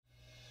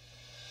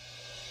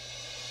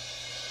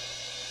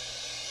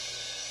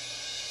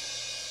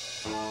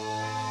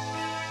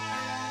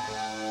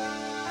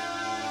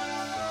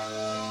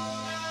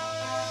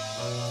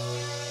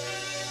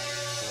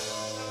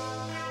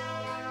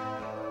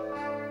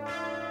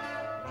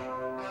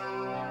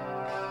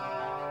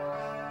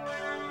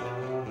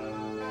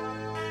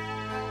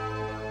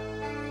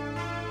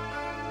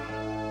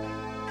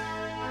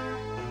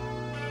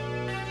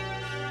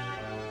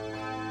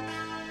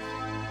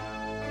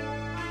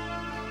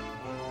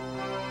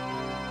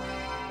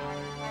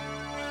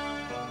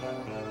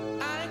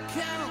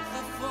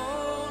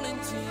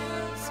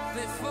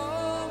they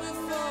fall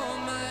before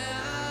my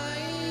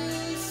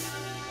eyes.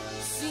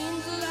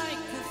 Seems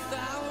like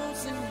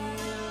 1,000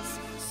 years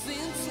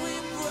since we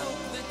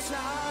broke the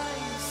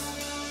ties.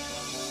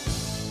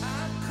 I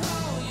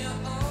call you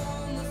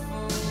on the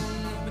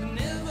phone, but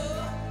never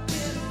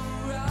get a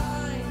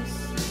rise.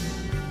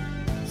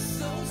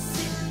 So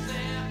sit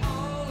there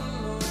all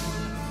alone.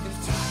 It's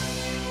time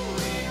you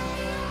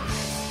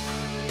realize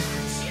I'm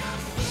not your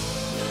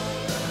fool.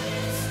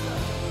 Nobody's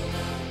fool,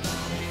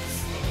 nobody's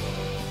fool.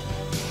 I'm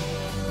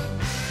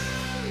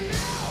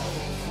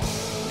no fool.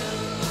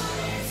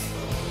 Nobody's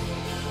fool,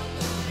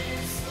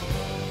 nobody's fool.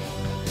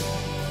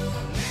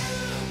 Never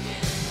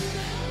again,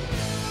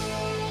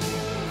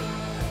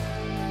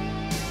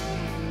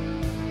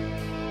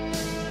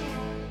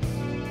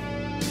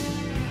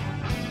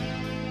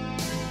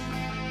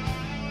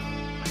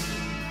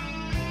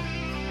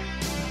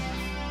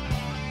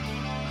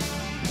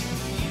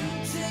 you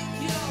take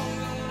your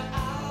road,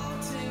 I'll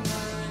take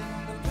mine.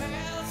 The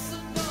paths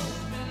have both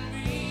been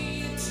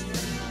reaching,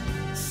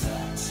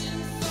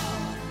 searching for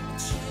a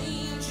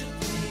change of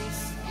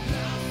pace.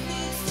 Love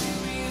needs to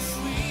be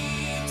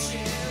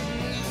reaching.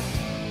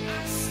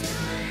 I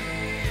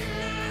scream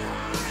my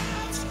heart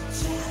out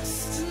just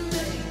to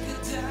make a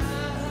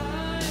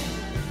dime.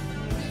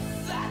 With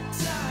that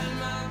time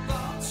I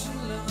bought you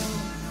love,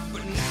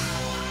 but now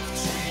I've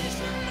changed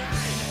my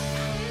mind.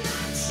 I'm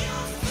not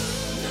your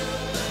fool.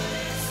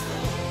 Nobody's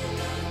fool,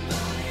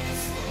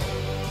 nobody's fool.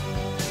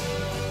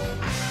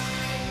 I'm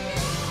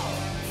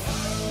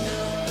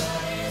no fool.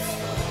 Nobody's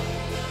fool,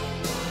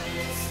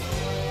 nobody's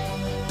fool.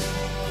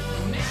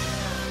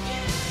 Never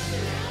again,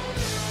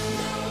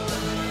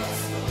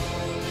 nobody's fool,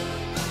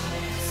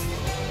 nobody's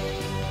fool.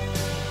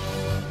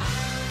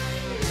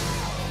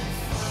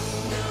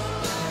 I'm no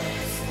fool.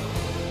 Nobody's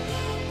fool,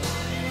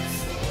 nobody's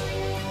fool.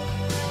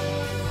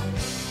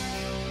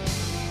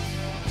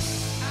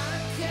 I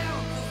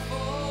count the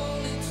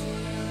falling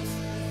tears,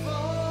 they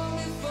fall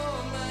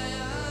before my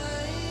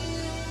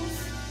eyes.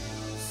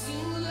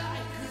 Seems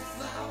like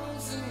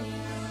 1,000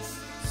 years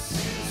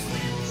since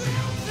we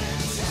broke the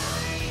ties.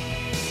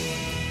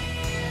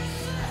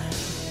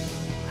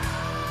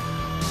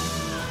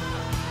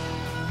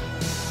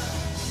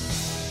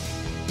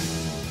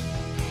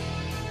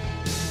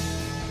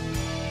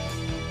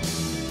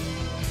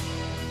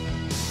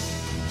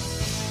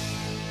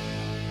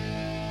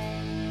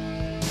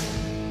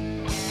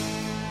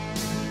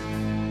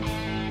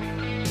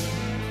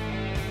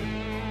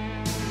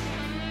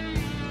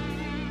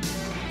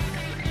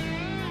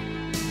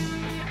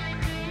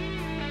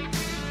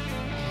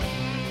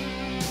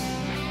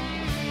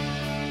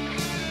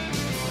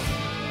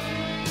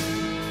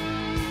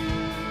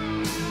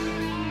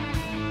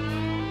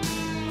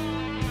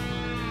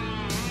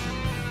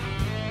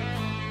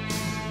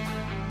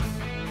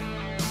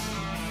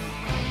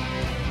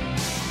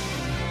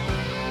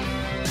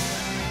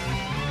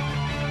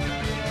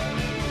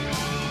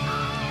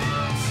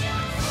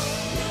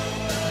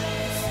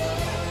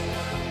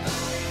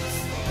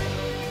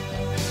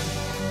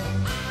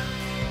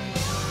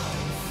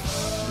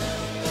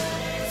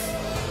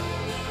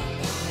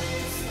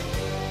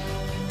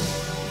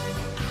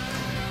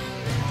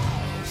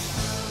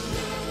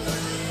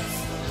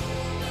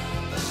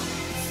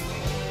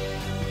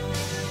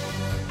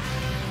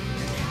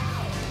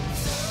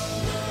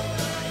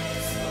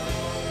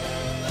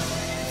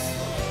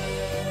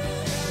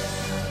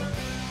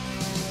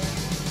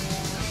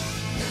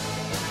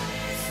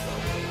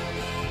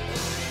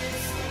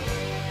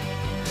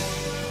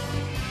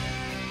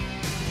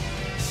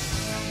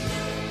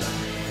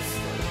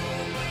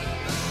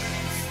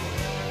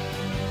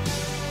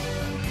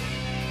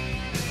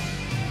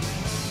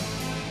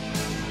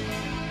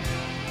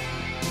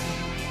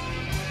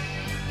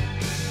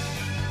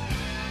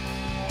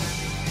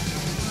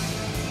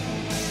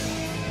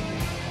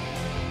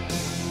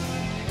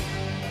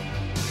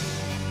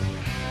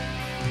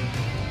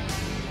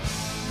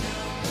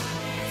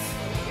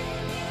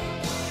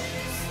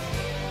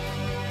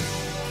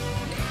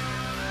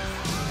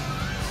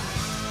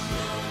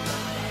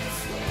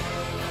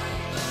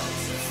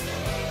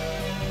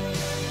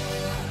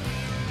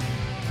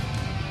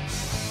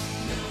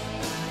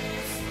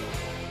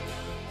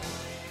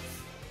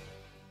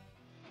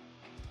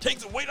 Take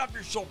the weight off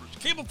your shoulders.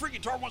 Cable-Free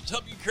Guitar wants to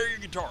help you carry your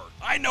guitar.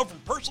 I know from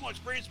personal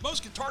experience,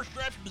 most guitar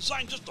straps are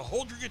designed just to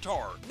hold your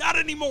guitar. Not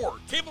anymore.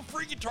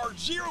 Cable-Free Guitar's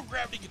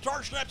zero-gravity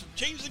guitar straps have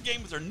changed the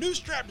game with their new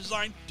strap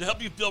design to help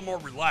you feel more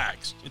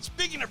relaxed. And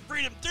speaking of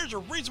freedom, there's a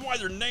reason why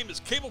their name is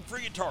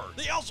Cable-Free Guitar.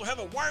 They also have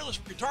a wireless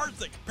for guitars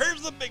that compares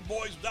to the big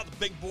boys without the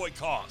big boy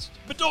cost.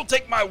 But don't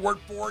take my word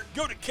for it.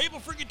 Go to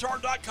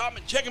cablefreeguitar.com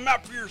and check them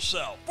out for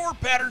yourself. 4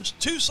 patterns,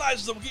 2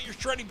 sizes that will get your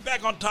shredding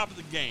back on top of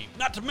the game.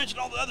 Not to mention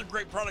all the other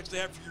great products they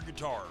have for your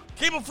guitar.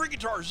 Cable-Free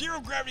Guitar,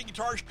 zero-gravity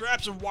guitar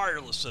straps, and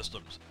wireless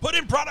systems. Put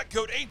in product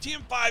code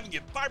ATM5 and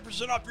get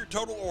 5% off your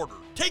total order.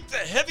 Take the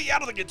heavy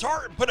out of the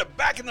guitar and put it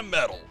back in the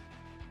metal.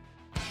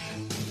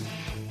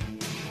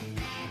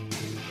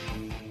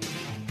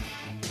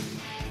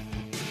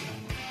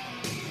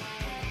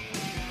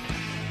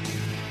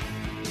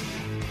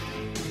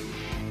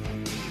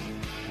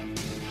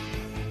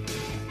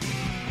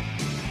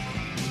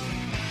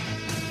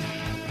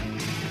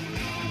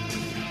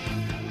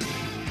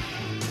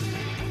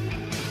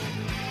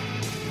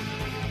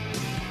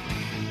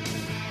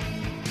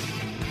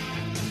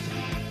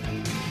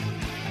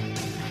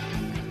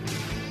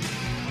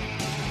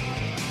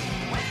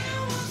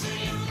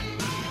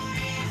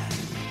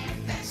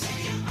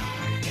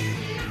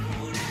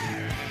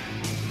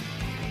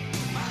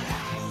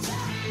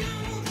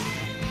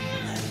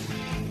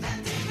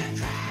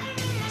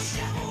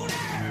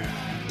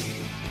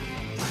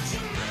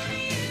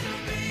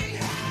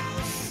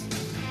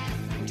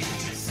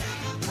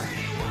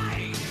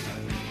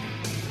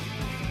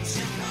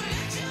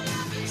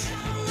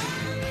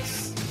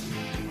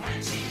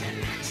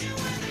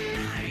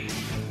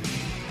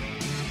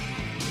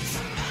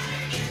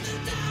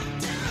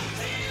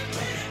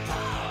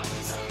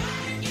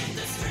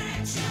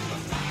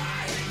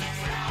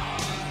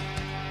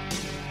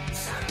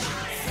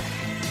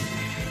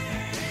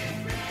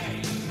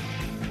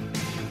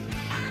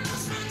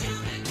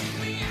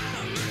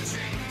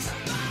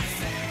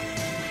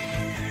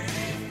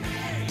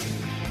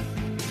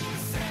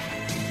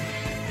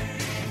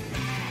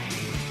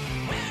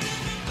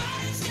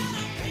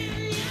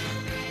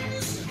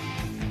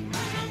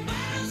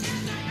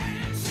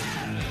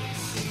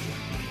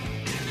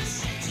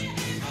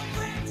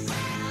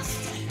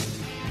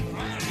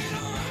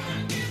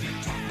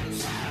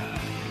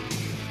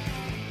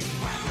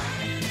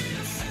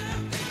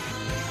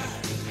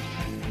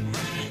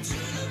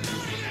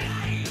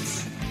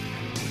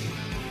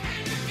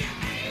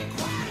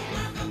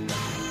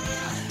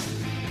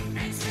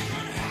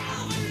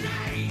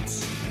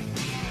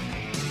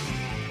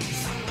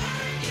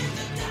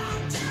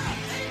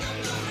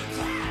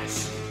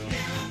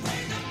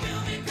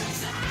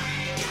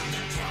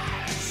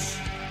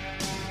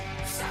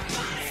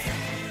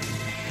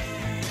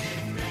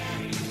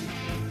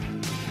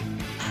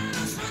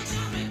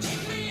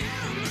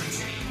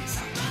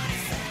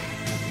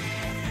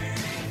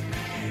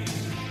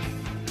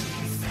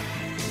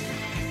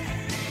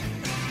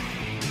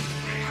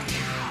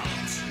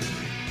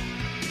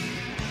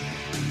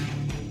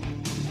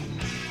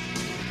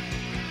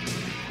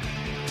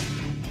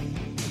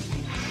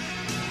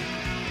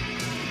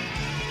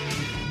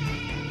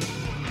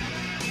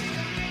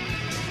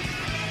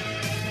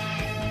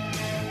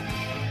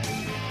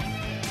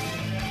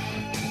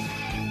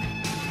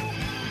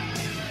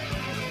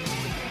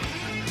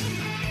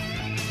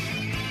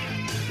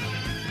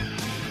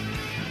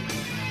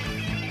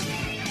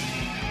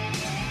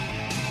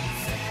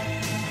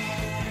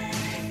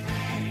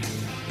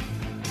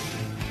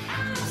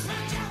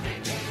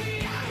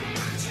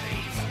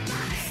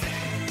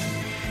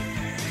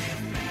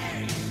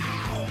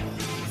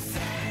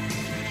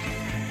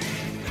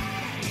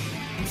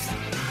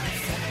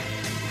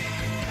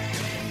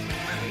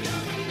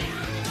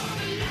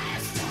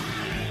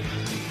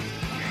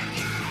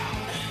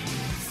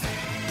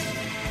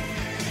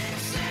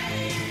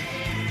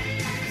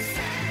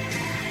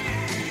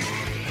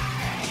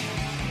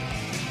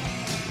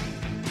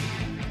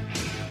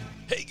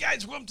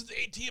 guys, welcome to the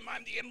ATM.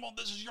 I'm the Animal.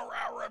 This is your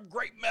hour of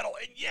great metal.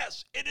 And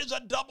yes, it is a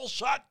double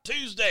shot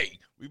Tuesday.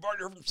 We've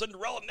already heard from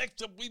Cinderella.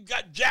 Next up, we've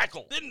got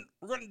Jackal. Then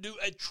we're going to do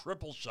a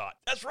triple shot.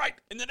 That's right.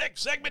 In the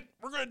next segment,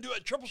 we're going to do a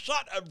triple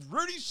shot of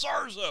Rudy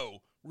Sarzo.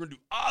 We're going to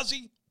do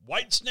Ozzy,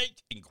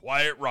 Whitesnake, and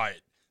Quiet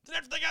Riot. Then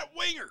after they got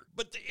Winger.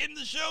 But to end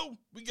the show,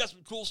 we got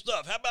some cool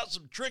stuff. How about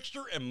some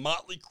Trickster and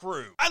Motley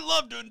Crue? I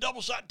love doing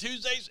double shot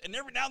Tuesdays, and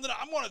every now and then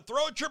I'm going to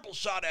throw a triple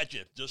shot at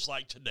you, just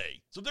like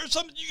today. So if there's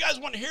something you guys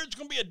want to hear, it's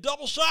going to be a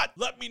double shot.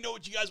 Let me know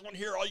what you guys want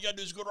to hear. All you got to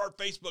do is go to our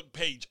Facebook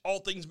page, All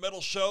Things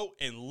Metal Show,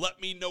 and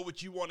let me know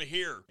what you want to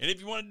hear. And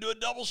if you want to do a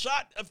double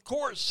shot, of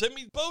course, send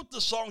me both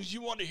the songs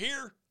you want to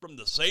hear from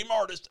the same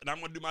artist, and I'm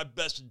going to do my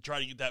best to try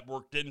to get that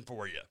worked in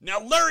for you. Now,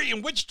 Larry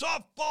in Wichita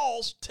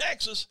Falls,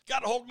 Texas,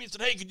 got a hold of me and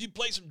said, hey, could you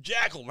play some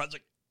Jackal? And I was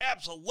like,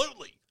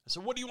 absolutely. I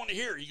said, what do you want to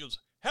hear? He goes,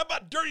 how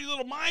about Dirty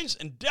Little Minds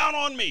and Down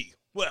on Me?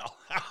 Well,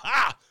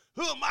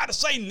 who am I to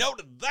say no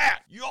to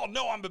that? You all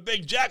know I'm a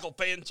big Jackal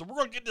fan, so we're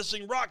going to get this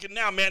thing rocking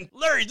now, man.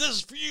 Larry, this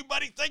is for you,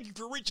 buddy. Thank you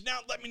for reaching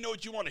out and letting me know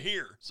what you want to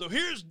hear. So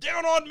here's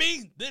Down on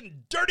Me,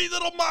 then Dirty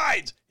Little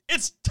Minds.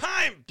 It's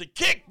time to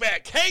kick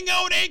back, hang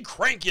on, and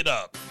crank it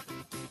up.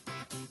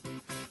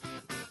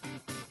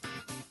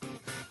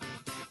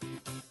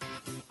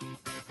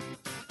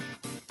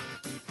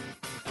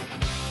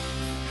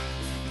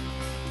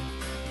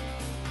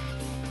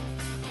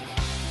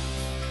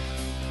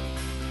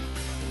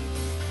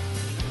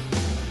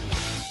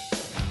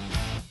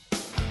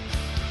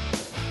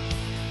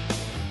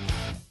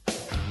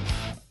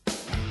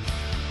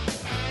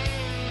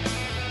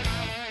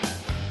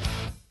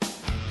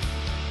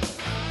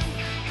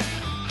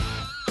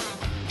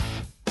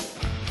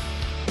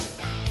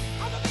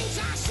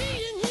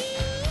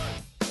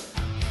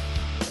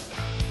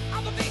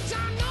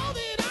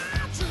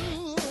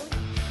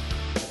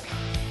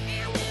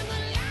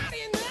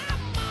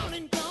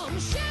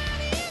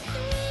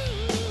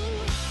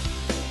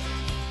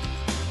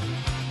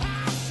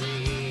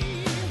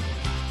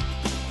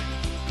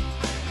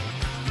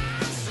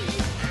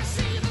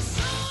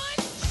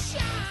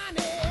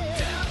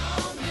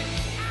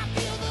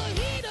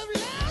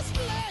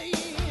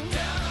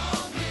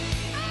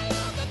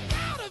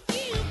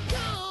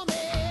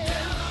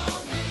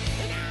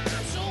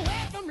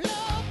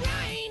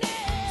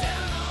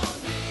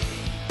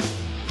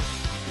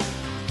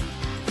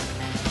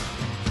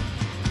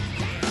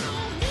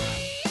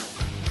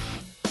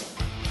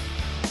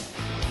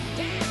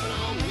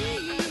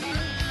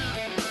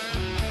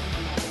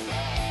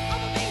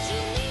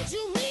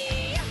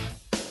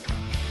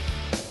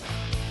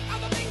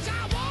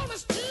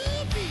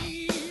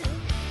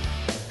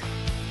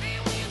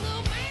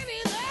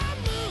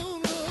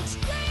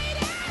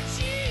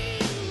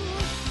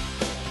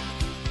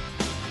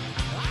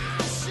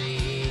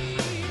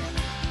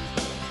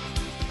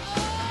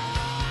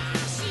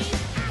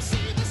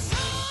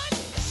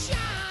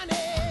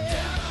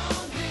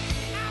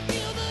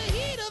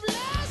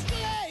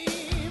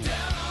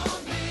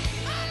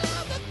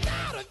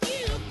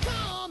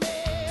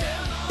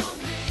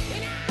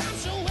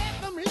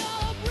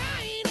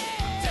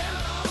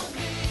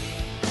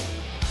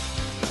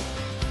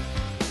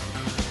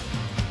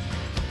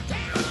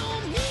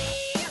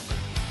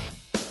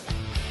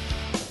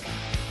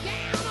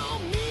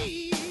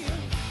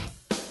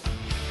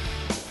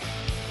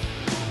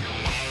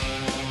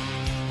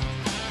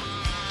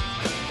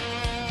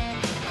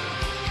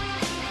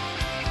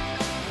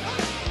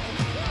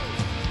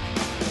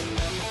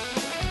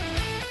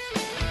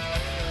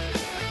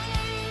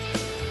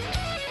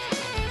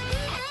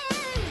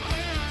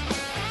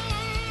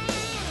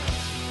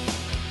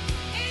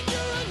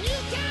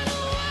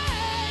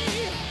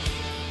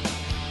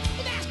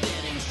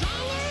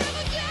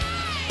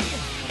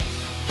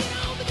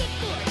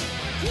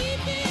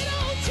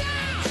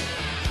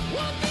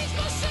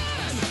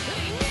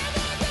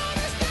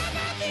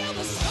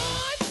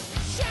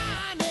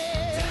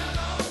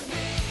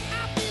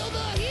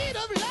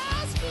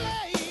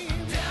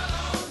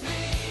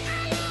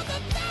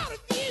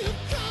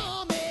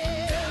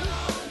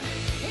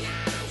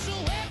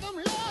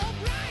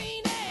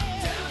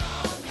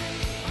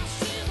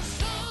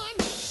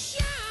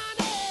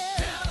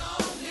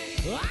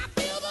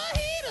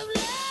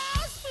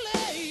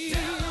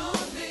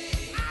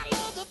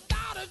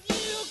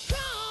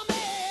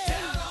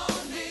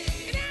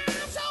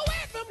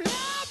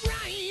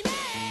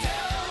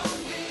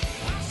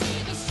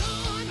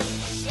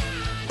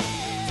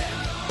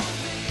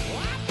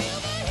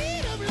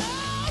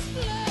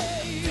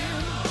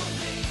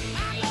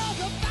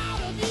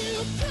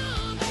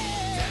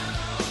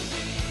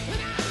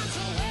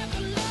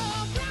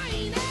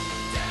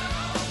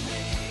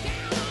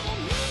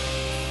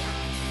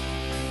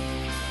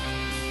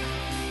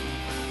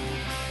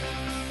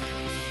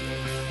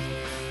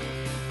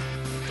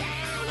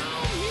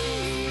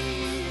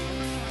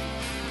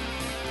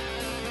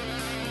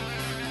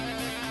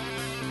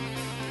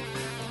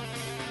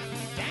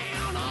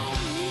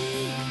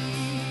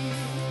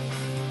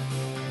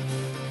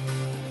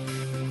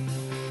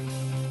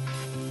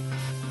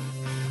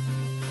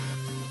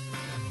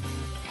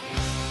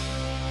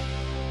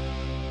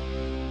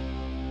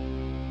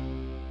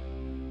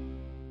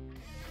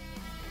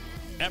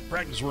 At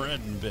practice or at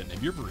an event,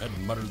 have you ever had to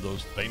mutter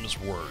those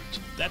famous words?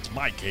 That's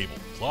my cable.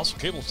 Colossal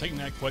Cable is taking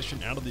that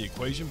question out of the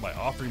equation by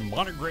offering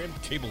monogrammed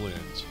cable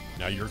ends.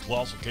 Now your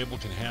Colossal Cable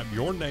can have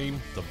your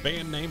name, the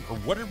band name, or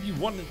whatever you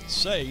want it to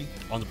say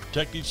on the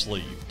protective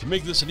sleeve. To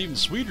make this an even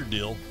sweeter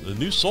deal, the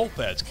new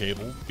Soulfats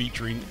cable,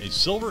 featuring a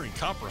silver and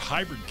copper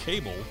hybrid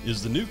cable,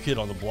 is the new kid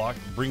on the block,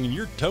 bringing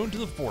your tone to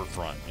the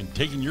forefront and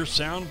taking your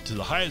sound to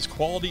the highest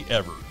quality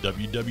ever.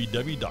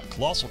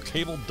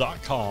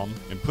 www.colossalcable.com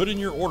and put in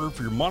your order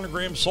for your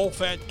monogrammed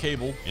Soulfat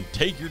cable and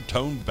take your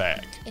tone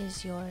back.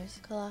 Is yours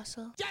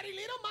colossal? Dirty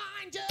little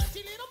mind,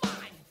 dirty little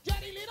mind,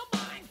 dirty little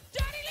mind,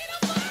 dirty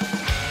little mind.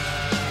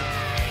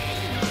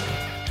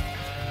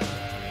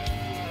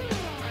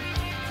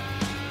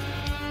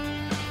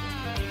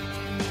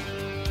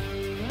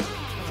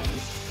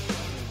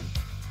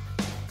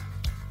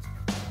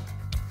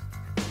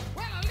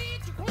 Well, I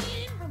lead your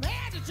queen from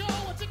head to toe.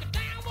 I took her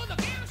down with a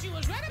gown. She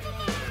was ready for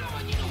mine.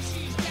 And you know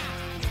she's got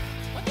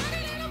a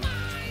dirty little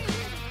mind.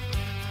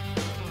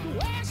 The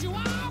way she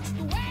walks,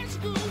 the way she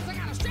moves, I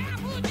gotta strap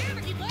her down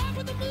to keep up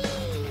with the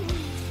moves.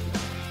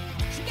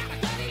 She got a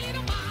dirty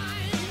little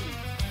mind.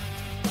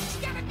 She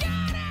got a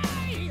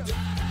dirty, ooh,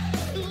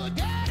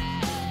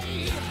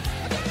 dirty, a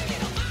dirty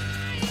little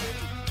mind.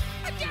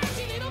 A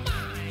dirty little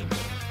mind.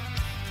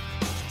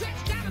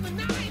 Stretched out in the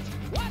night.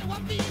 What do I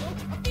feel?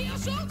 I feel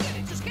so good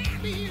it just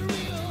can't be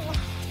real.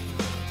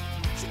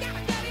 She got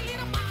a dirty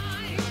little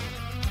mind.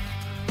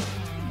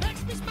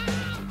 Makes me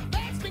smile,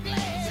 makes me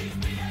glad.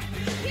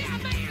 Yeah,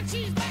 man,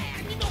 she's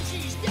bad. You know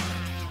she's got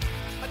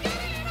a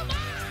dirty little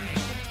mind.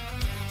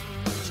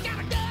 She got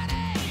a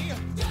dirty,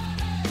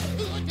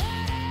 ooh,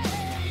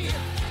 dirty, a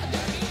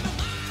dirty little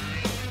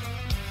mind.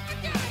 A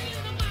dirty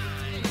little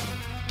mind.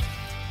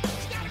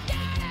 She got a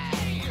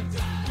dirty, I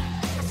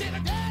said a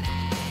dirty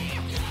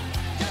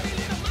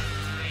little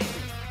mind.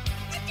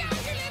 A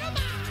dirty little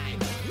mind.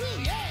 Ooh,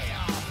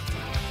 yeah.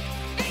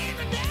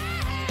 And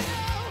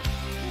now,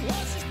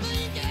 what's she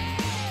thinking?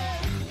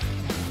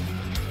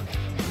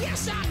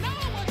 Yes, I know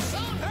what's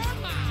on her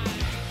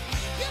mind.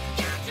 You've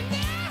got to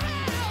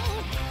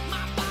know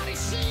my body's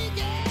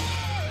sinking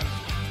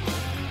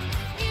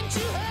into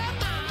her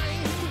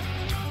mind.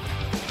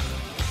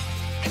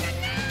 And I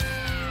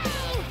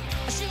know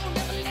she'll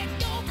never let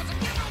go 'cause I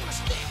got on a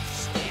stick.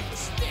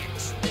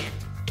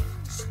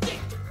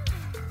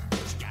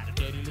 She got a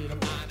dirty little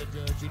mind, a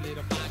dirty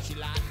little mind. She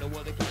like no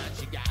other kind.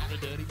 She got a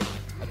dirty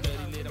mind, a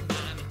dirty little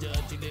mind, a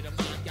dirty little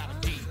mind. Got a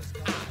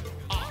D-I-R-T-E-E-E.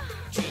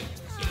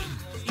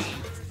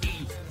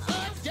 A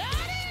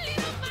dirty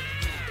little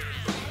mind.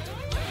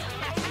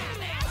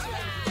 That's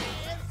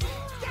right.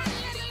 Gotta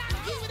let it like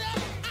give it up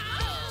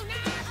all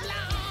night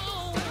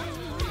long.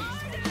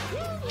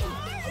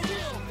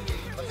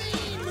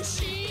 Mean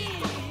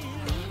machine.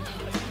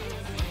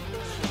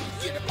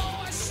 Get the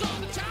boys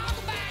something to talk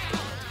about.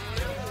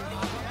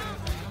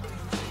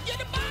 Get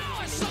the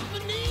boys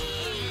something to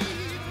need.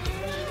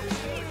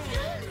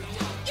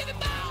 Get the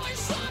boys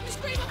something to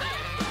scream about.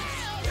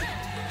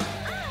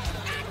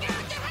 I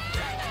got to have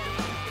it,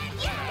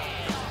 yeah.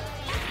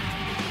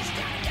 She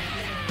got a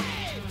dirty,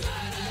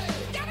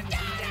 got a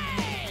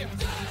dirty,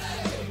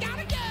 got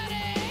a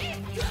dirty,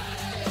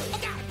 I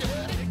got a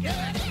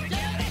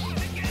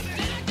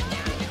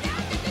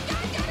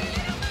dirty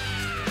little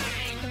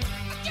mind.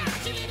 A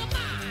dirty little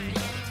mind.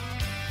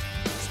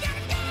 She got a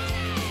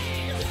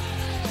dirty,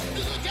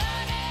 ooh,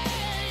 dirty,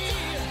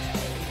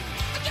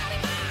 a dirty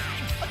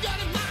mind. A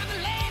dirty mind, the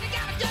lady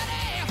got a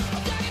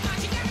dirty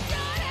mind. She got a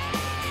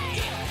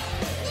dirty,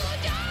 ooh,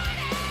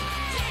 dirty,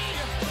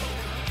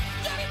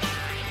 dirty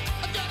mind.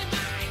 A dirty mind. Dirty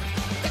mind.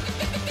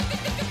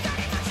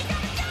 She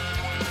got a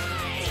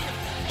dirty,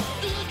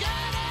 ooh,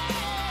 dirty,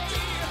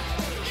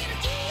 little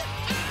D-I-R-T-E-E.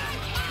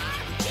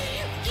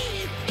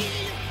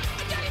 A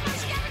dirty mind.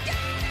 She got a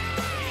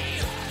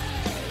dirty,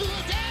 ooh,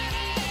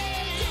 dirty.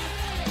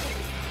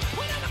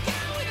 When I'm a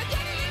cow with a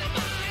dirty little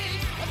mind,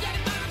 a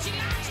dirty mind, she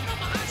likes to know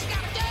my heart. She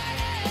got a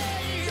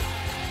dirty,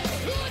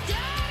 ooh,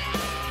 dirty,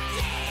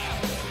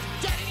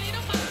 dirty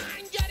little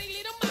mind, dirty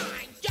little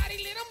mind, dirty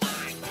little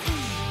mind.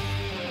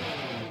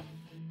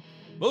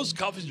 Most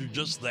coffees are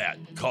just that,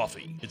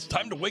 coffee. It's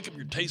time to wake up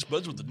your taste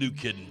buds with the new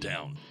kid in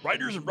town.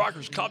 Riders and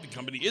Rockers Coffee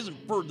Company isn't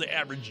for the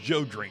average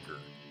Joe drinker.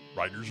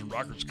 Riders and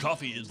Rockers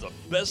coffee is the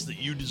best that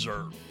you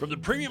deserve. From the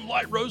premium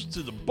light roast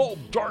to the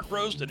bold dark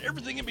roast and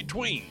everything in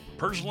between.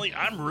 Personally,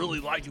 I'm really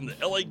liking the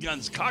LA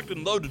Guns Cocked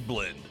and Loaded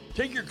blend.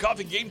 Take your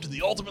coffee game to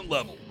the ultimate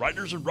level.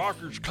 Riders and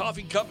Rockers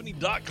Coffee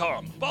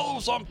Company.com. Follow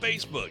us on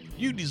Facebook.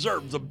 You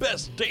deserve the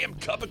best damn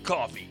cup of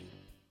coffee.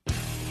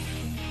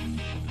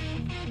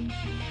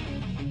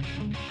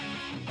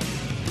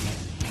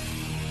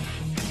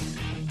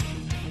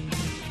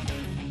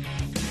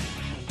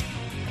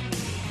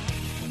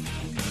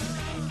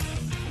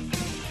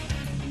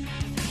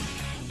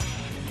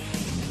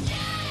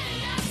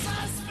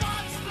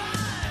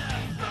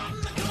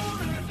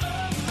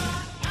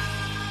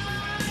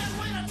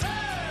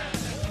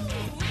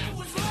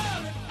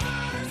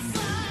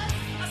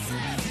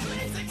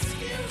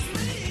 Excuse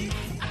me,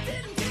 I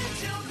didn't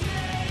get your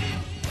name.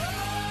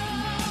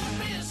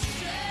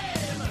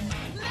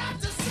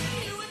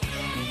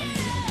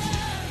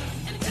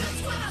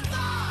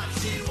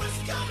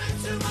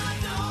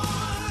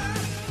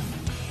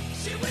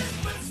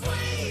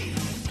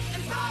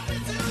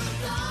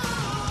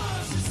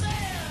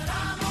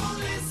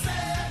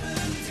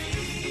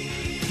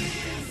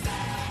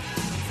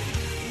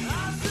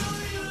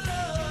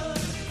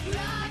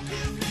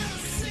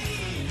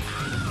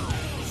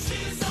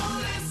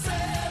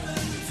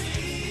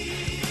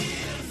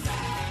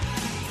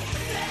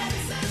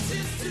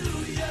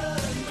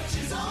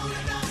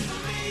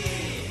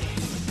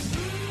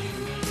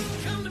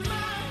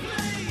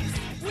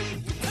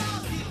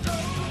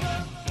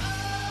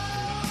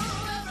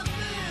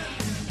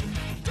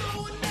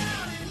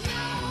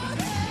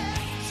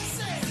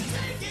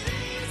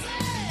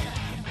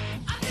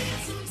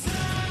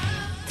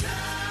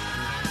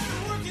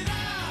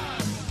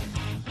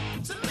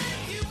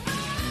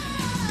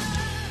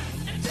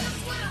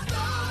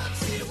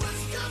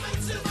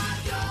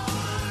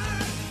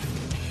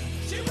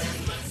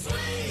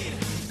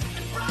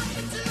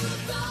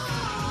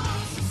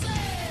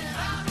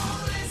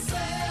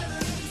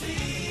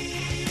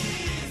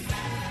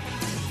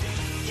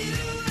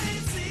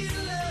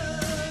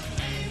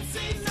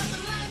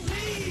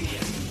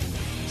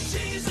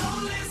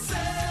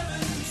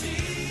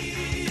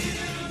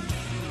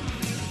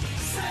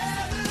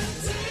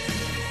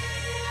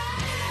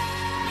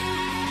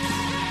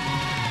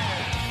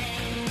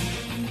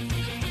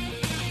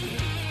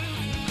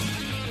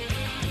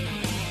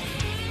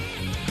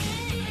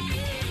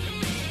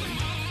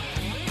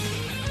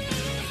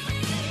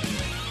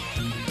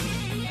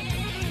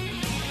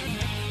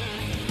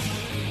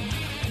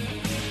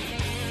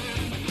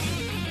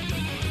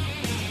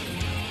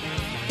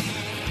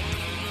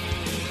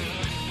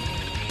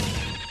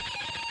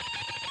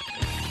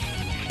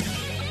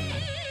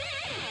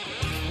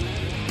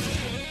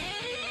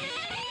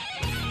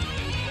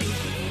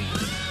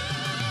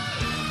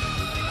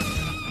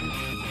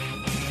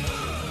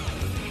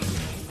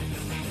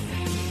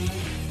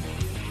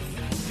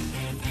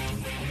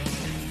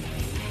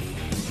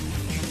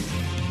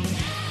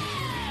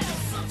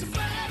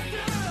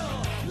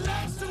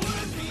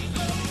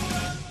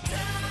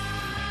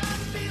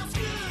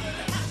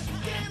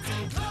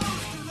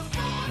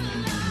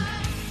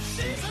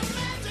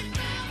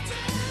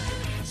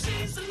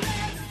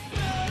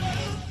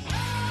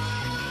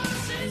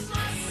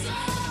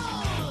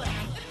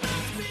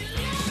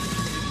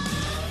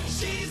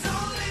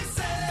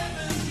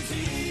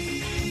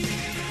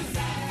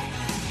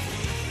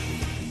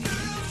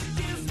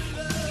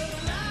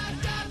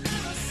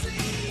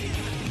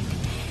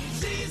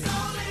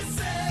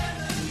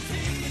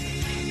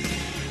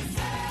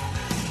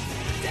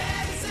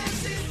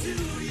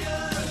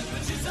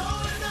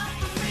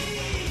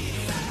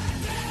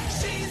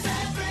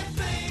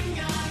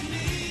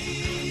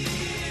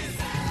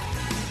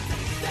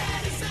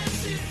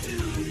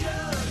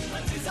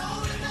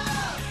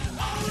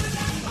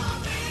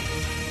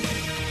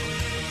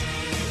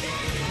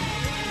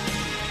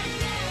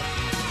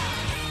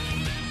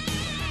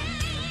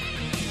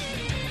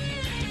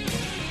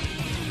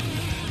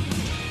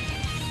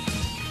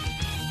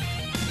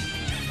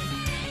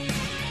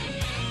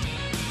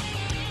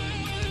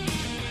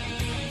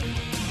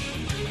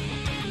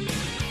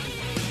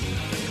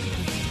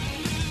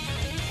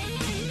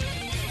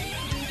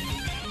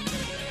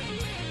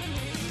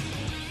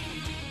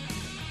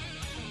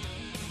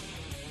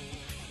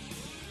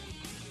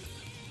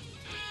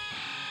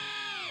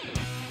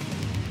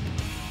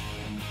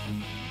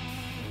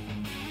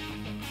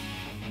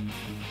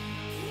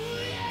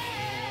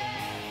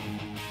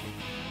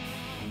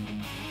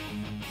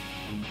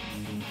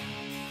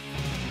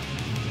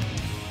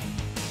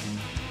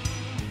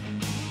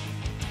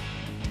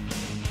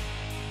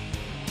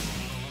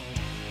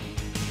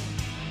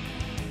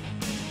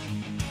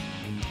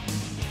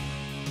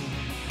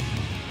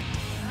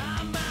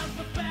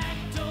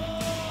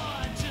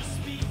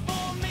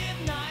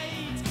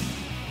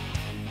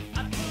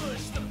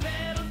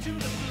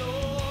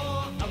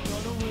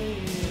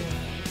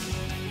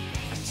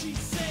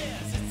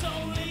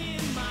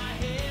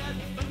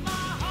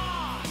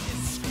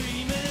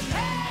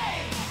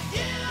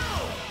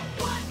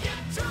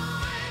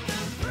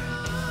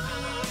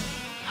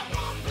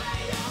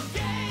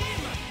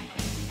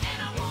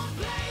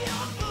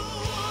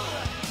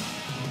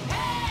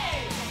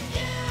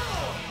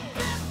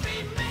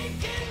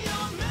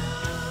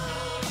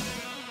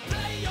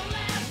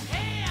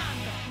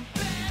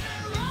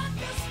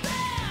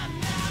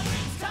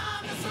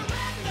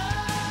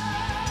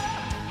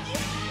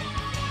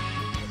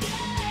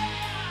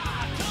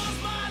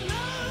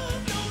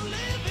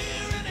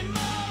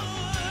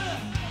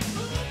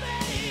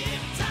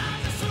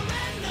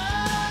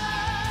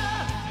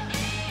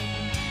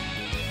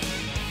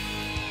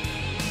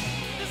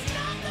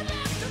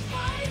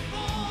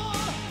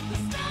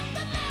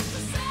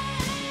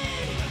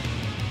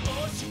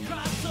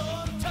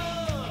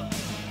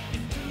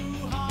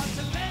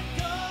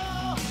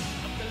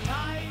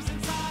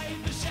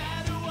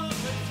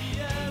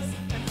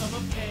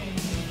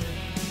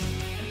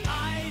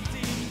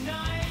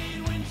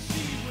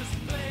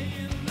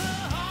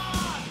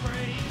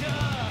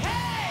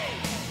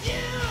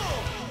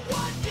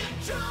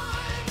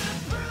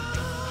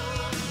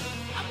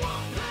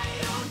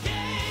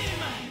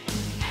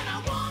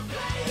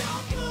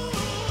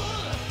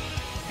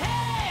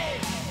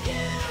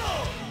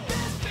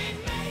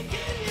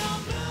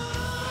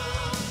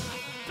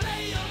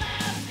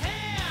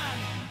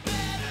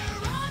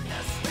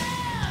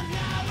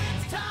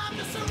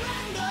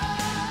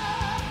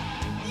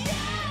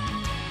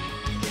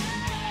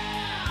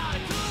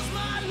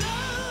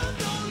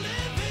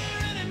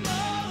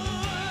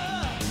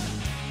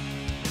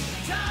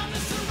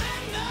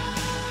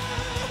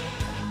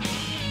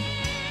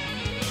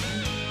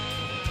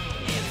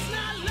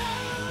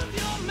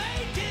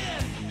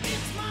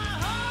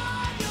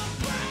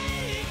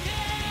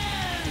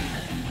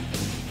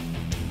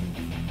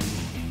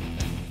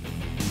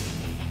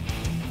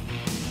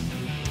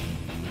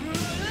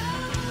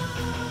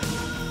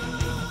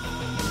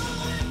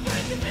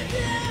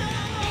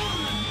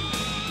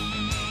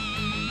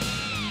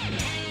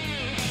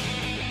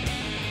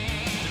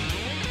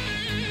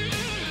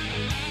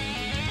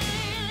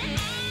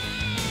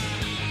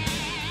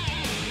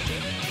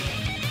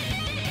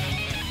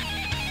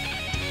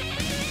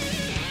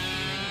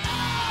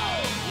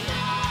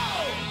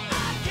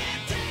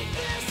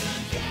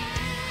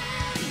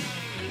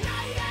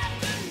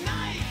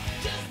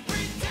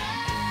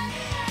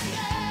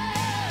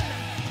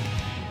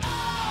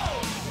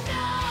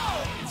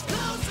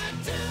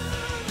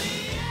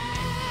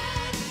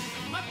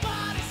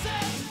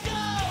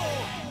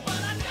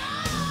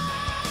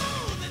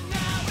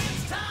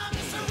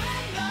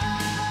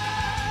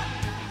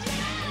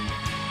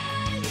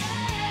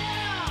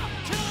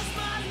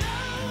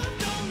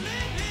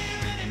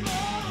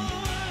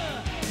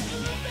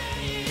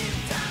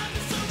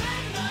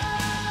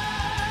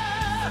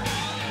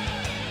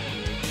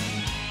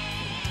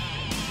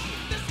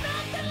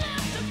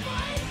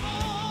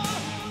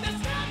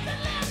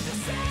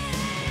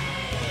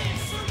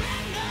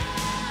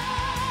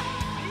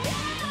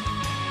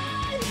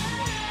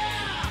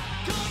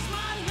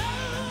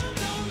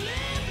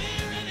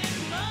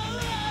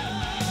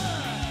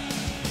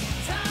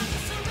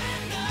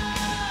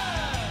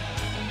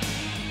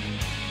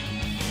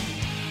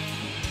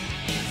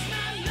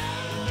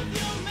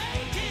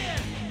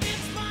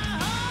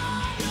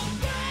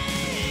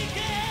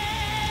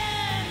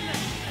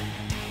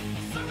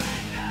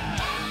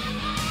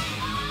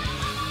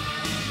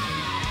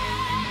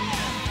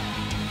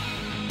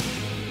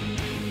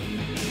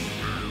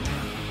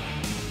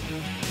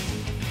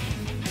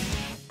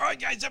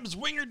 Alright guys, that was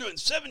Winger doing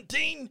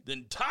 17,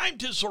 then Time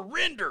to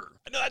Surrender.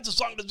 I know that's a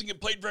song that doesn't get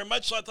played very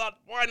much, so I thought,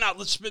 why not?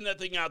 Let's spin that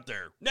thing out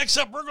there. Next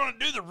up, we're going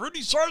to do the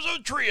Rudy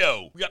Sarzo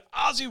Trio. We got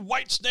Ozzy,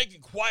 Whitesnake,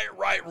 and Quiet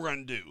Riot we're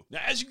going to do.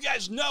 Now, as you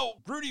guys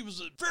know, Rudy was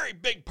a very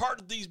big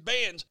part of these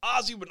bands.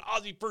 Ozzy, when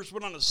Ozzy first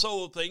went on a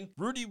solo thing,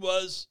 Rudy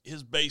was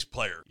his bass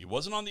player. He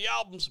wasn't on the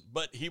albums,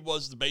 but he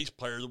was the bass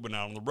player that went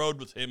out on the road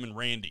with him and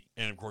Randy,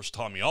 and of course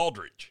Tommy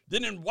Aldridge.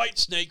 Then in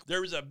Whitesnake,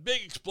 there was a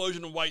big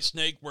explosion in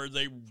Whitesnake where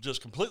they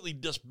just completely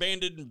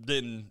disbanded, and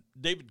then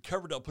David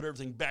Coverdale put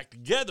everything back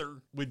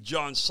together with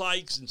John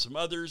Sykes and some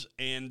others,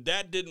 and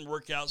that didn't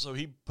work out, so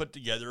he put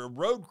together a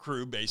road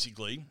crew,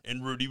 basically,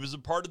 and Rudy was a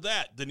part of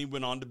that. Then he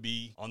went on to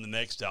be on the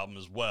next album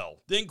as well.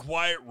 Then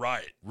Quiet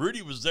Riot.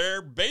 Rudy was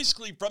there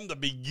basically from the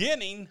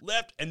beginning,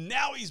 left, and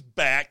now he's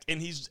back,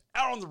 and he's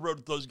out on the road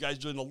with those guys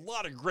doing a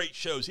lot of great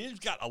shows. He's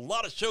got a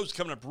lot of shows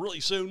coming up really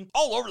soon,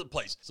 all over the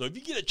place. So if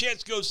you get a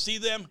chance to go see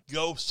them,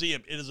 go see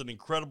them. It is an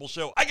incredible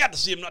show. I got to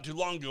see him not too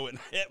long ago, and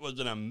it was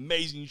an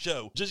amazing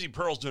show. Jizzy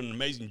Pearl's doing an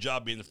amazing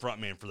job being the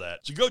front man for that.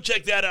 So go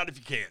check that out if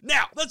you can.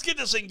 Now, let's get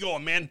this thing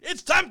going, man.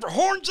 It's time for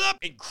Horns Up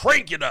and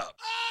Crank It Up.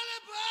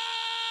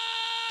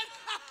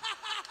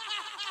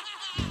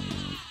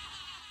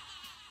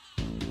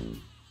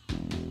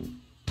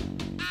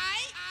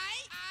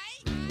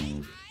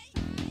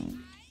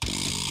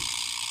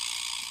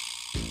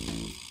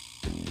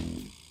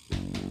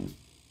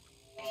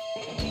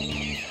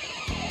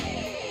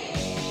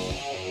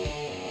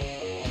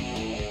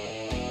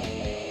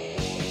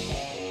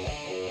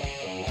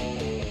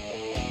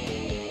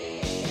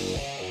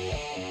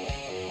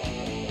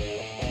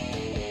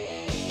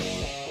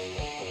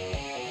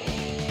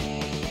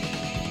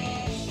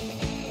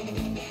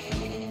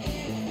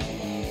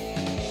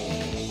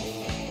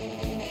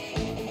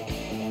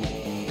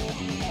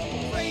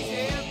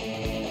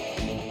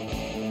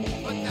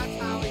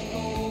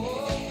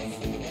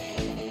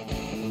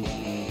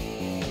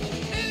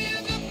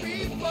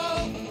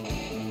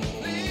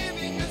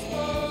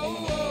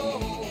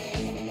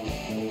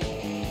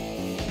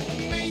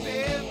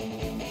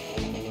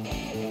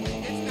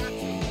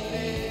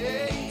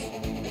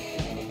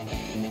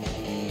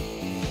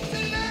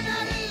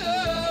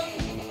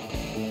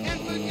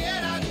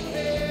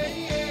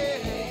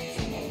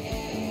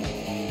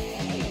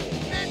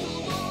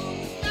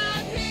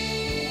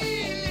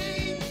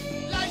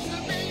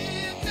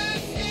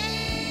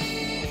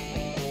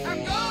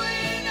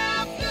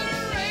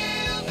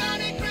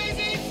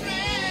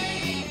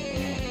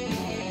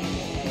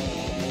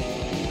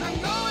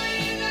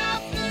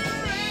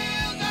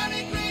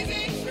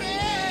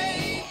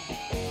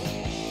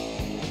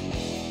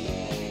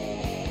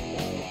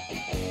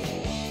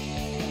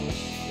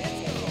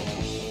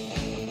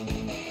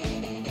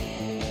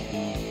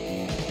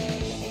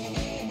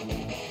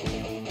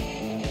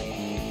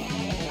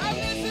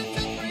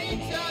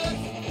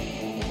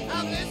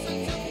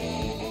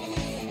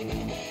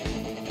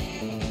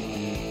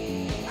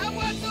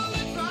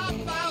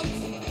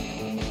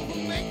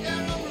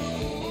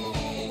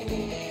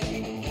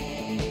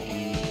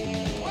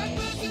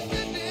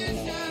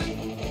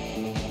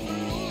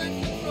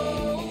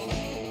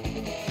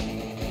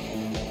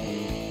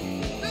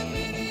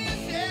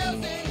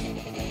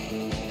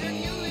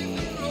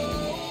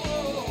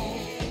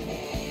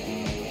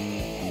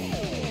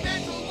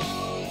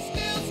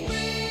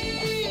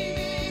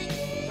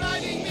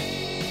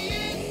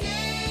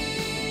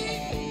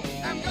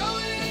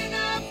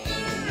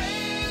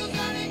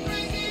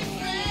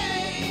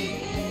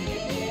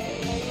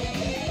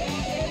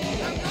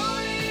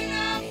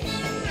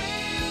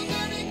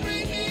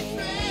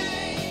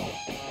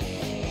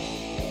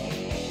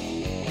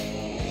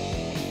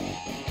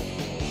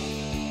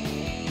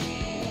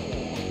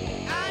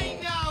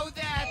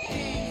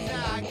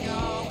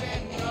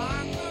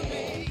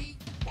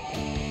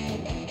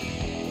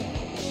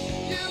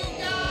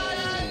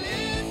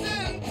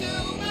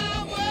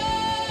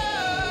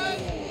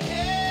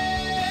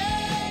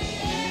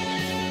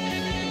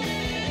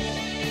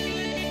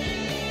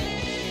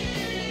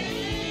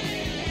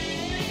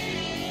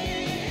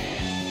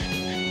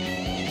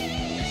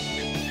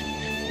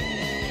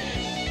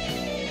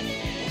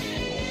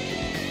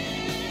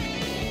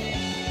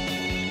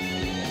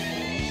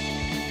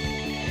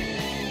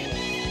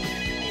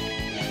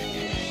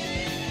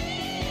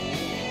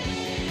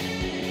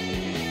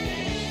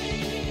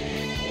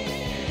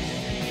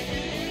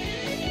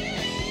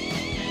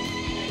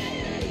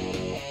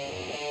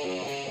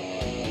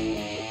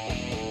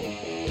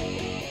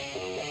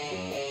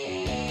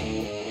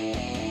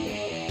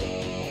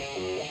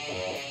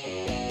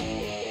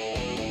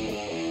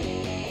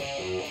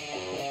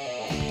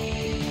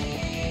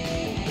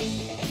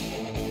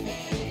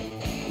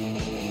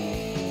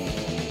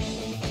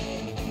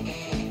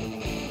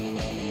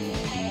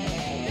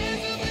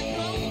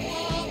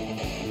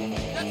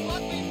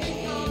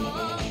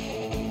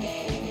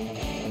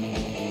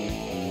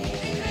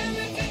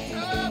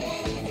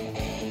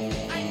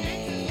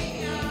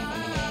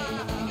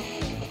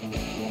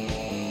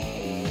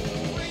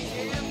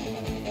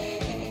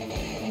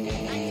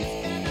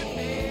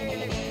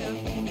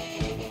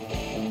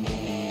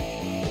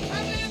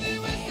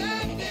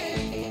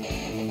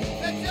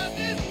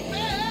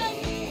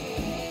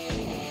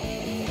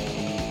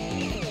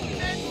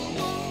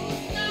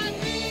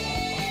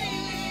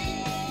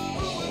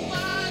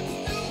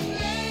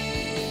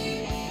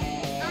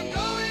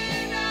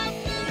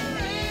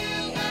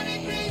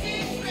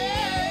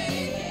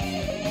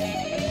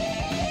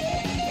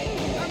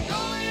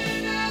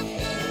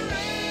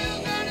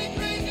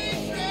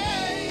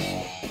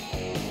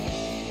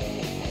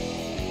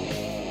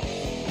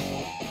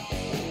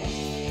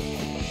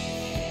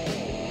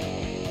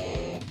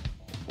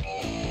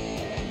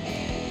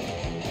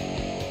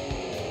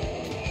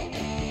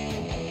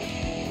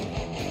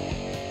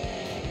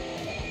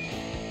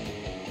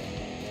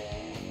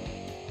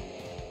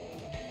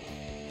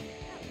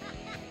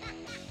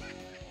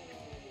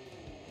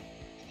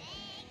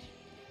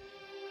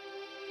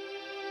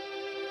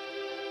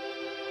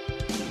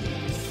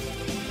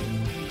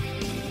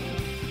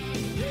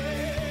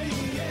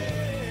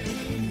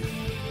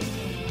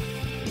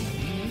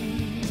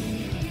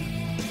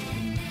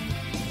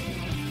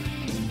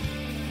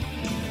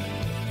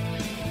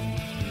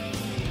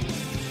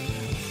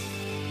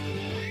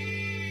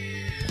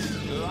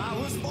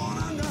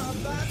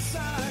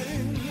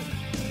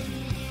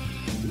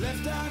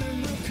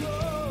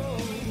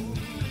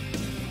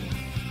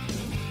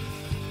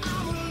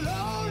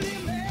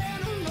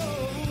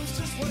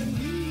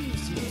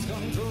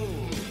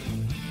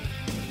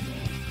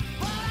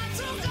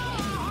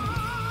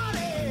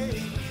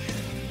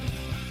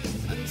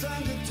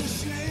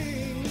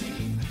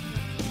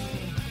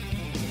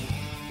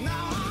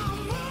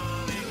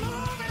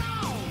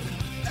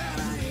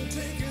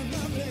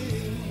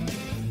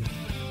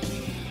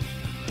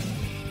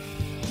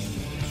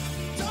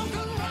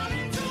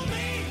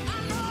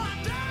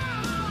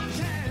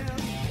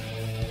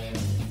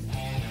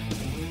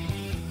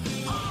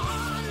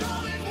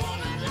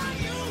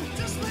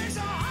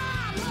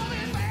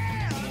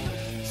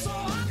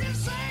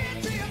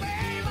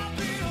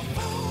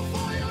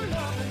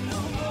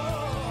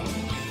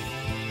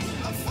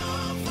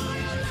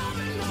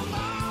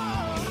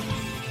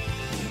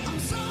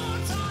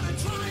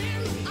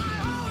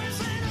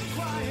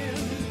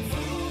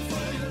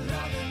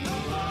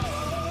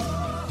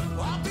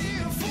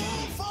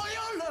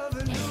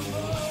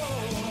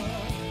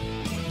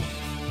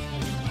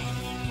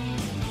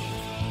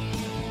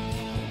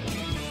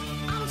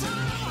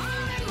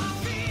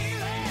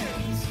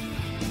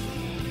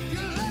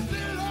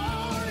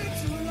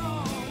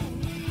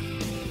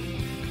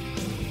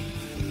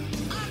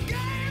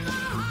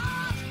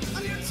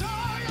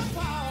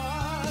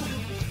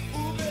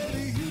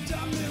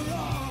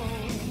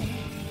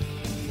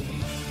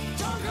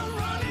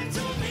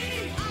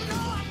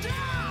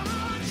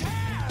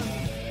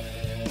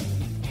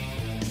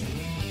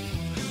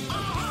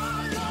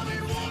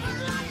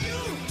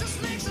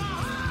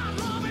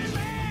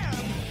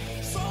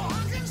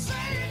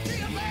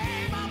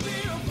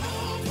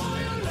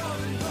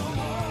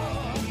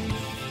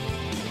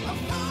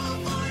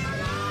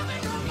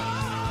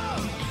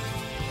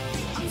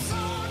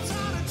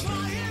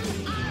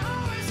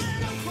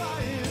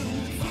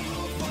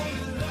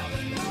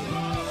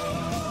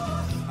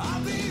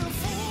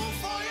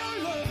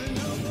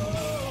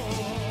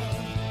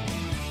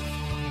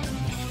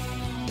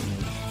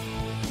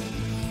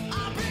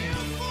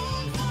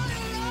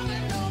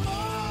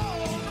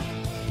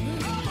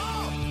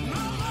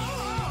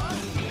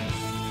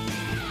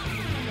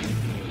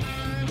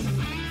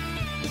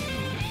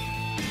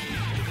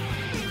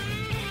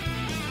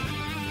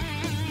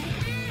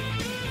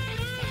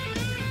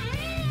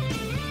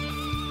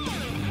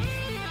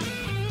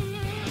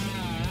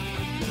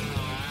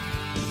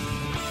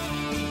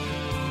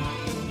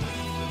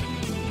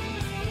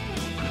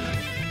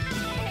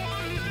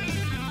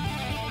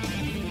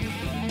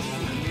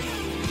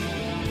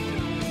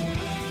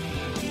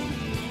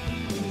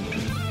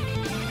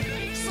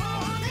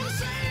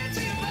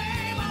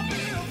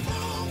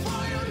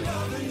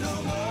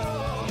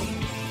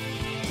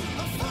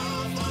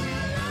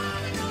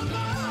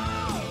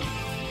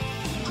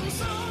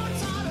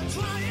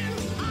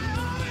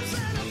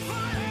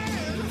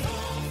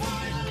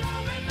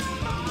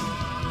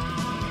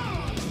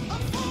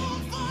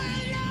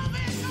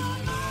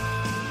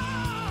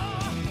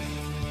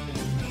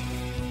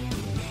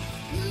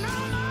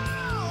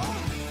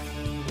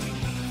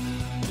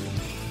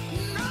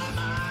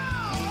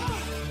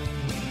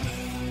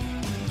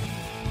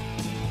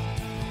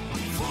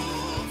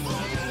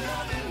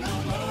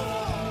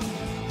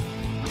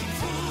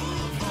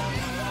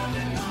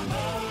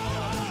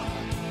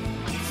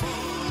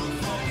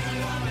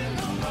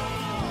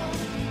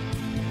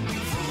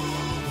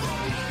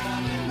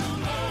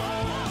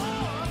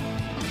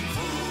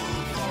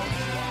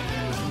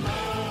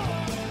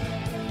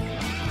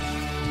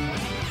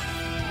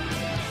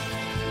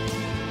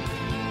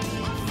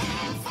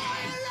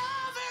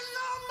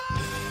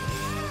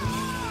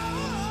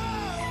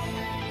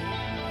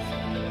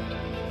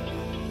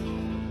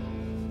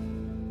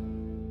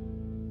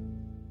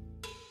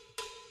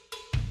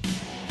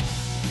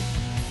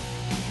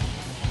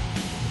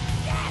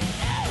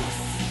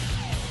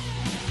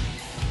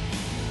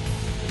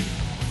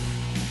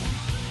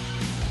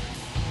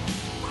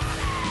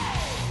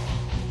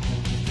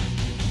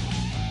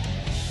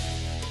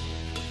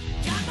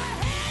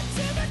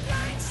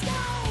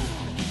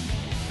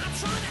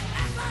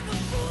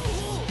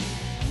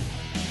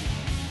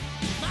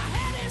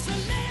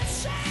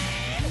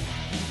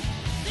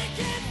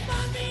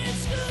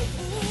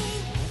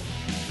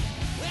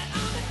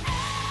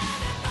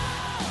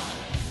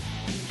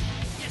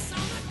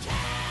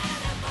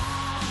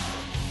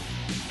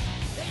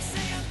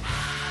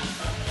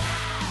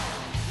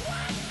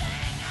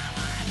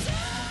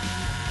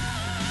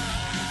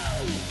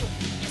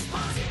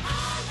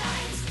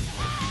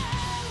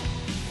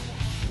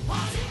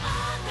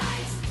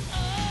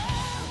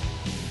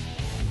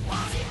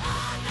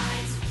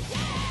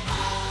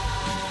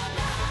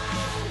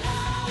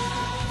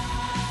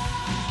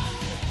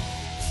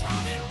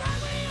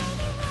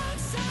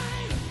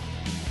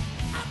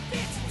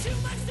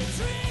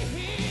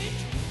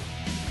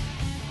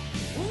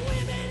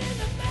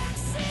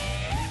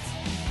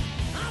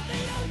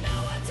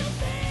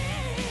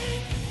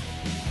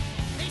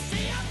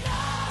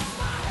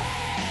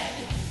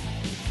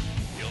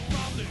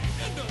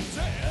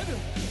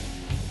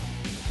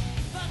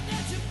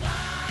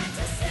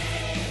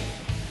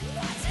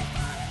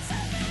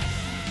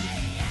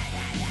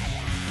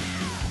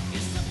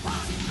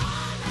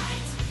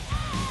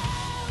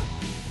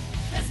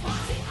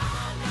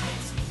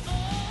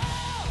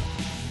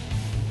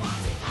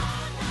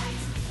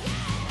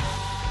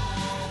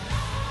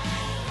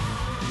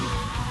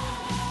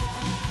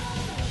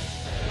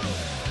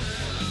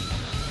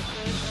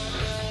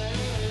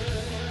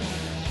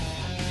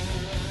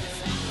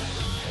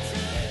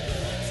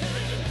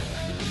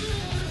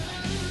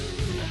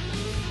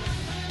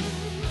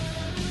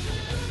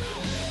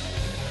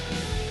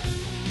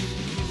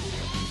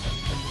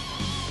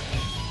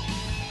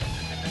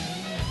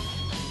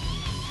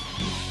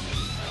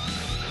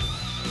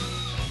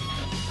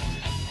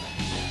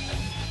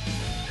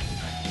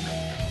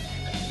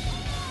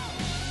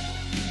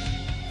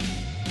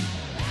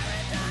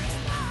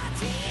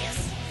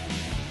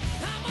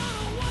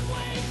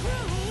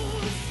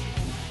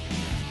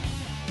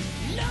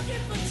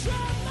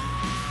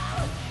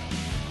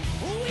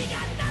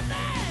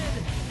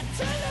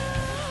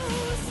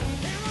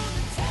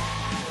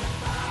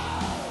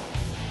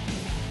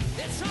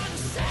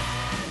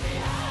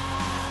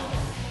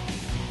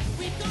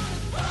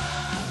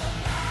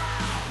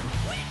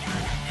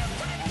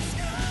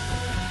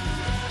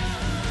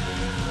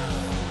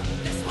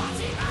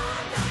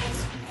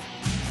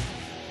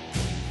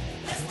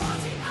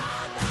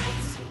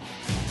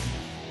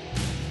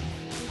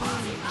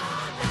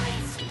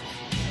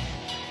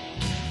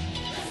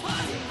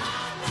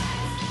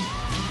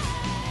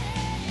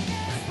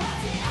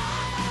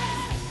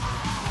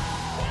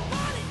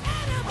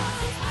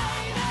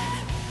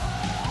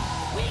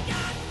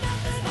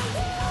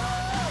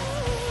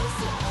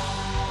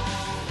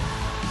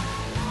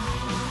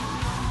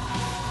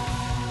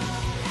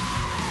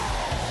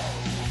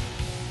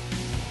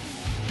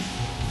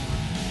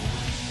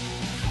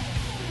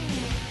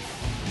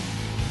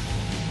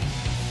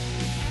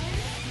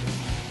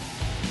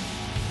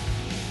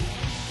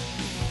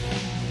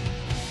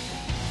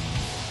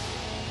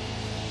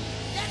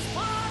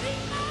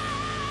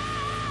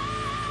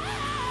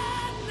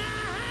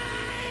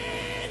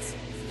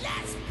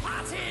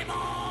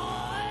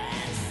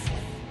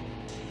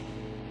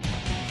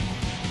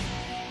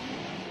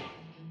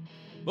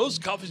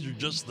 Most coffees are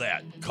just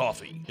that,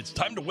 coffee. It's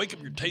time to wake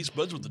up your taste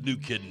buds with the new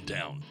kid in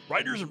town.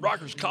 Riders and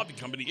Rockers Coffee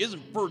Company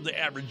isn't for the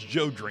average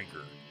Joe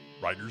drinker.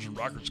 Riders and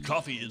Rockers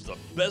coffee is the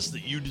best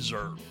that you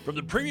deserve. From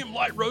the premium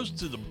light roast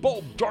to the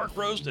bold dark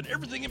roast and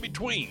everything in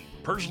between.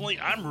 Personally,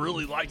 I'm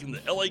really liking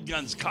the LA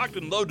Guns Cocked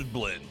and Loaded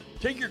blend.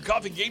 Take your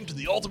coffee game to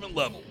the ultimate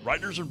level.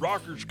 Riders and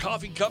Rockers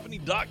Coffee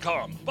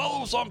Company.com.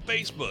 Follow us on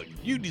Facebook.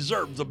 You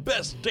deserve the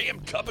best damn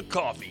cup of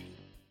coffee.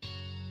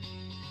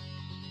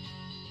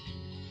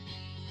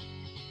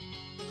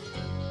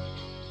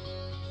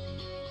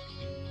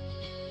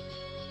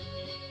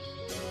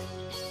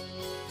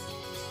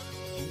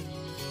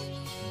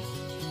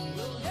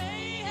 Well,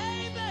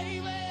 hey,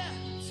 baby,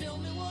 tell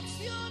me what's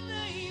your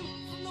name?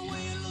 From the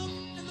way you look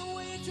and the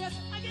way you dress,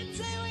 I can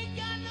tell you ain't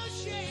got no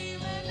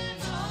shame, and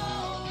that's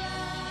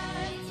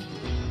alright.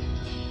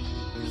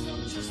 'Cause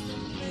I'm just a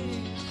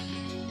man.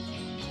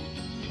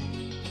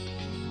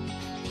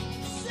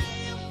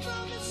 Say I'm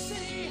from the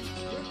city,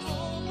 where it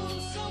all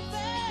moves so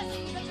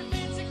fast. Got your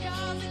fancy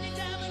cars and your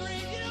diamond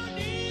ring, you don't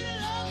need a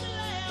love to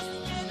last,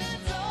 and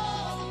that's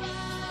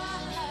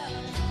alright.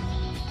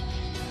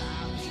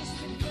 I'm just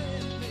a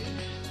man.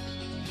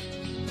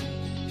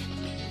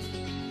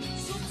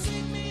 So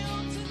take me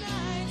on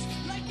tonight,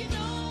 like you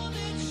know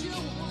that you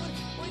would.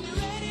 When you're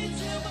ready,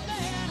 tell me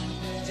man,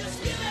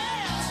 just give it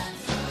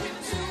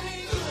to me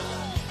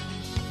good.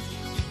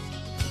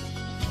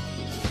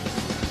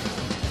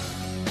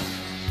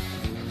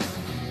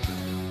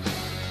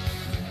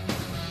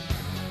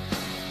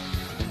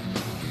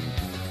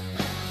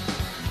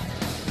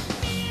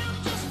 Me, I'm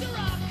just a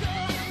rocker,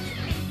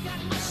 ain't got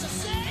much to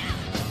say.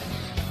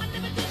 I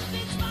never did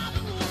things by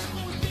the rules,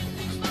 always did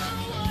things my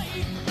way,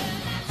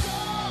 and that's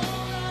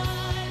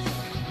alright.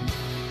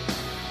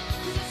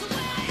 'Cause that's the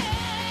way I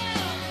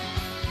am,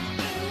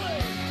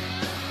 anyway.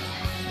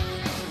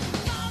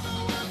 Mama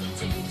was a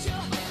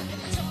teacher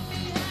and taught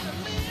me how to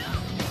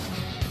live.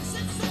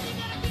 Said, son, you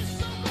gotta be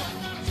someone,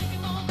 not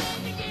taking more than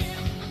you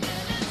give, and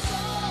that's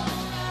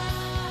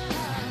alright.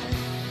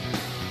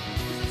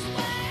 'Cause that's the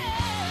way I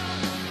am,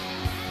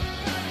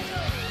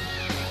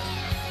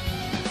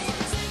 so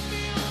take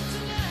me on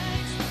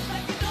tonight,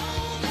 like you know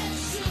that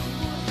you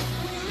would.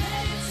 When you're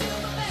ready, tell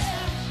me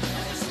man,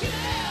 and just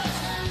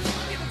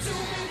give it to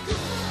me good. Give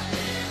it to me good.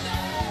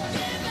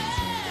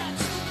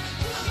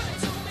 Give it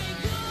to me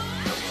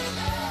good.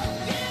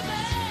 Give it to me good.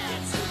 Give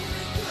it to me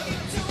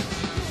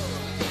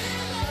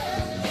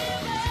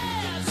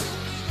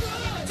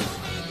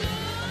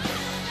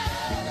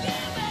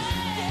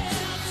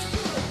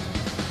good.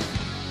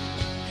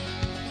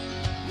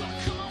 Well,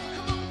 come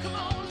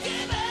on,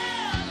 give it.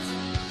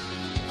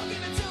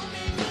 Give it to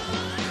me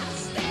good.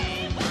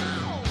 Steve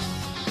on.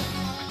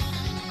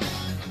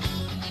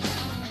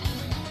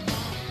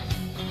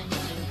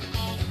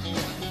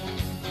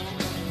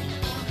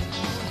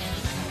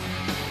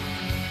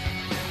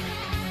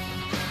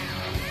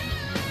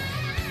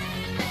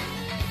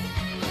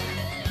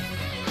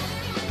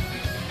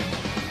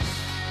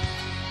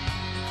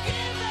 Give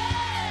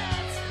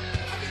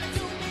it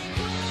to me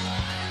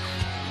good.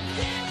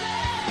 Give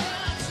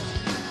it.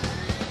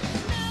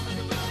 Now that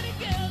we're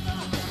together,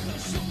 gonna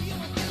show you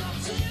what we love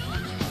to.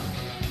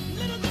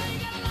 Little girl, you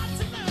got a lot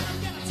to learn.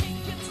 Gotta take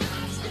you to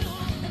my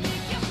school and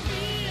make you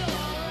feel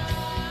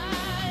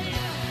alright.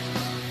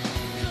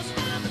 'Cause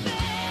I'm the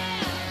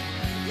man,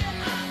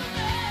 yeah, I'm the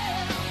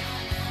man.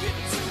 Give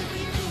it to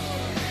me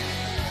good.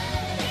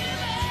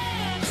 Give it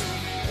to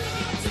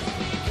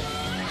me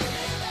good.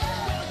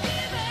 Well,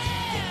 give it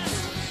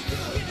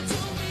to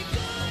me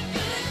good,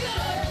 good.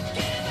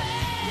 Give it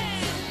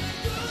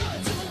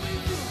to me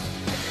good.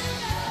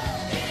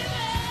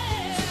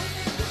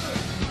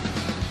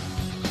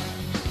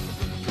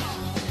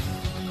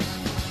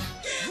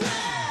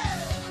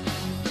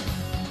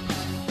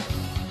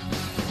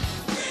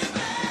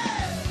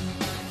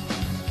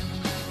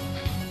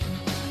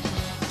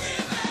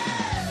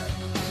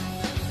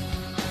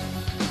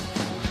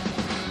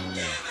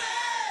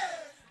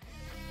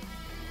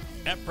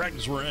 At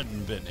practice, we're at an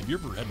event. Have you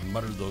ever had to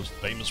mutter those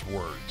famous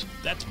words?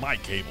 That's my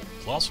cable.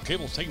 Colossal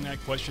Cable is taking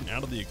that question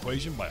out of the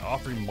equation by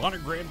offering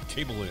monogrammed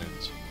cable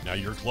ends. Now,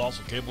 your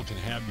Colossal Cable can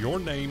have your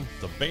name,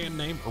 the band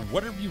name, or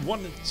whatever you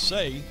want it to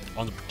say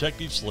on the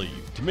protective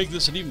sleeve. To make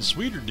this an even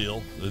sweeter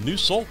deal, the new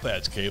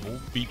Sulfats cable,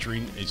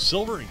 featuring a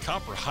silver and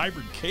copper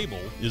hybrid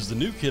cable, is the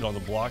new kid on the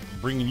block,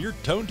 bringing your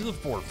tone to the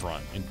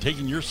forefront and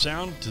taking your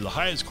sound to the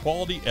highest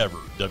quality ever.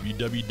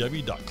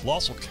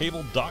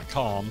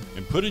 www.colossalcable.com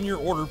and put in your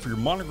order for your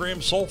monogram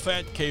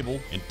Sulfat cable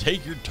and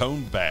take your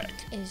tone back.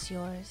 Is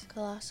yours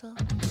colossal?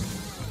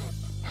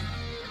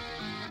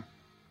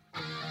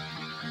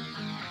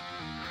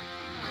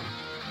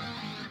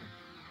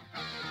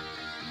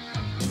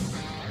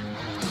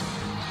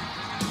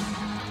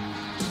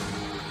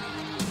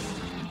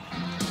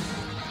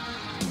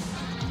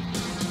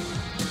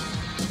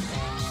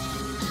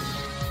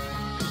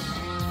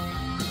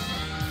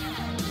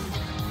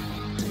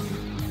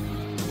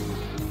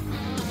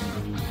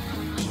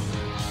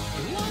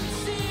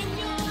 Once in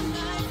your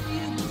life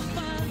you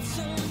find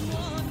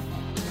someone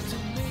to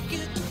make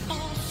it all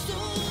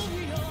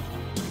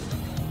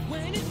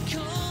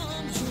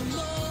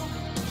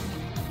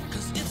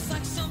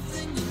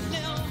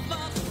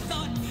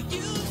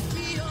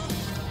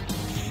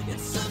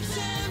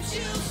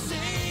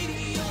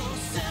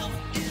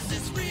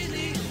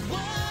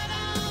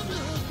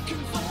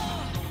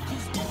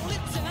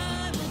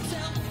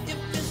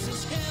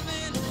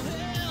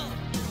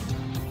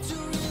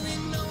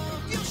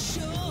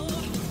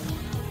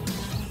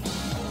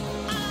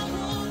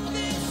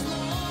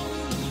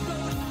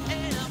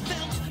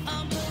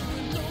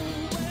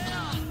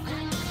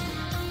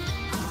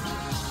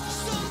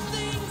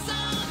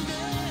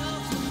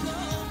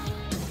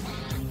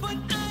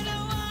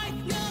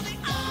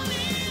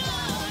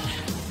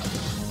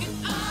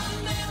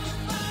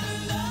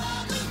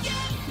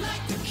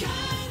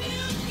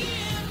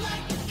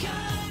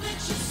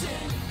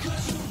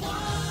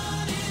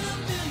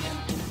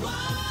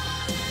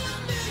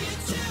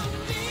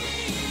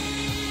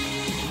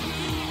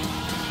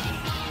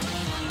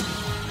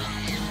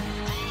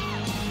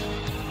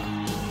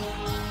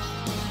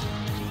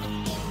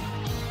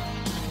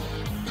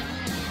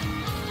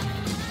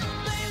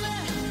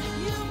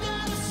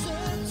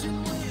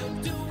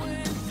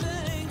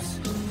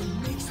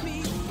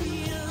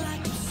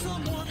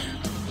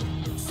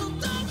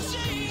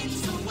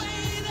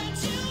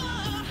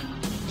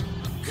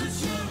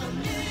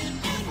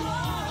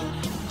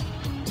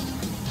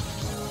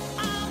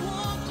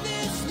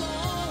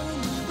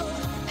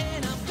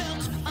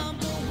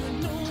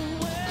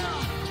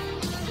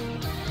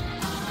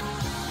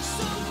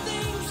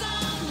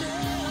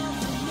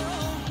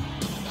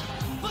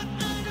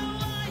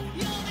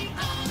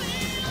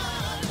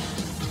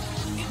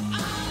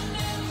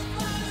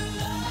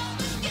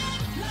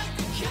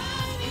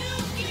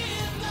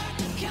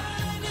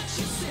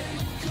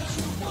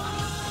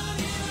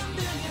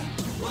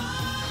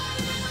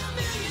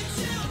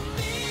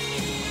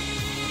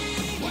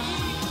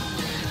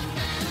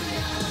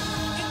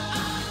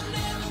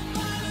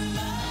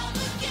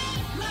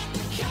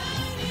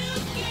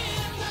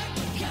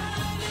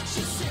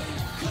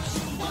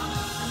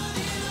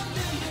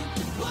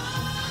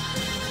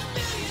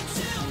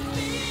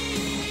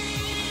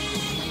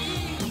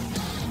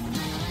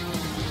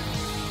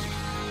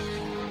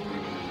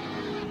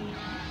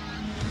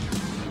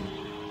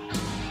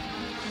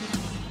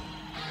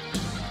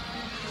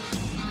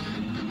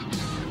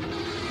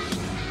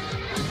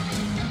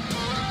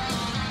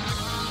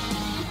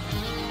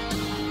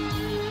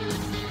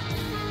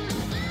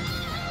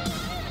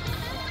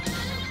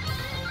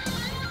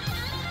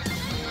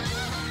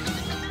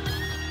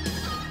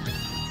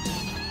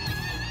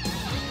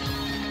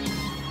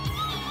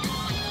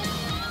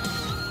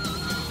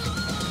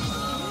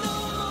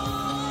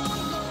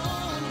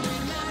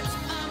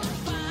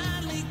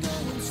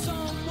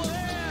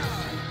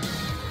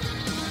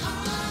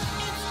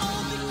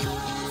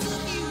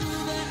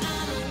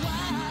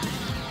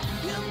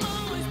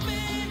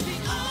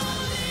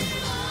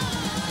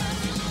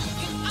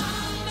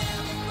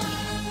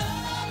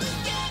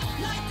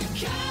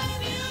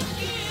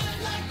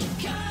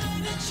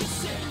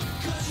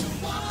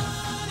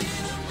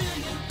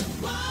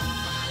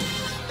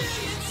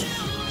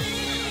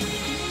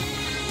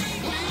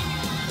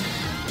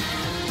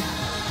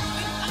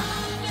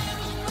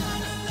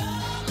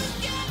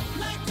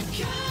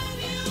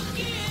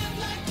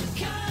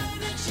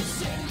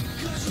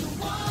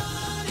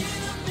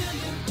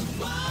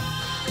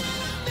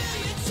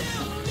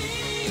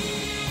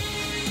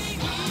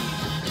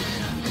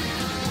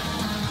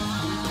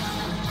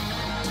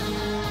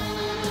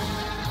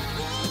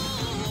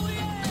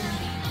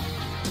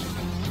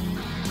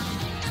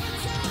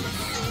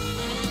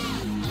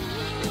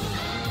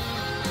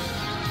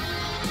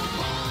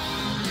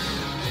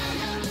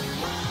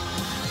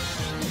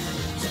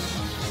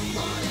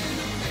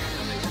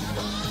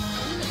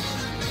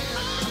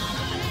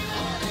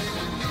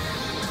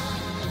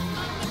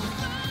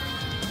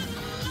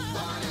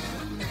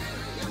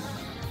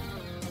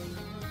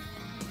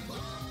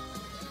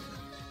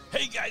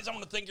guys, I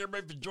want to thank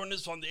everybody for joining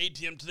us on the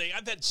ATM today.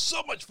 I've had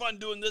so much fun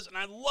doing this, and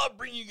I love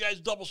bringing you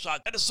guys double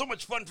shots. That is so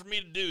much fun for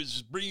me to do, is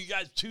just bring you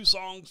guys 2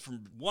 songs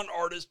from one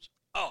artist.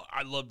 Oh,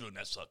 I love doing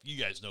that stuff.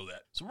 You guys know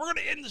that. So we're going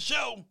to end the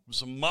show with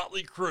some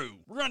Motley Crue.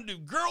 We're going to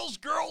do Girls,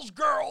 Girls,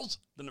 Girls.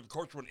 Then, of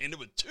course, we're going to end it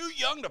with Too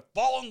Young to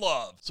Fall in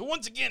Love. So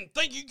once again,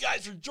 thank you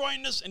guys for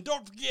joining us. And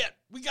don't forget,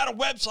 we got a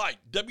website,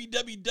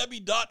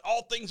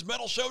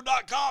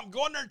 www.allthingsmetalshow.com. Go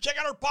on there and check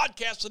out our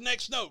podcast, The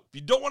Next Note. If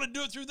you don't want to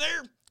do it through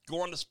there,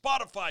 go on to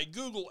Spotify,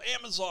 Google,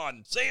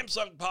 Amazon,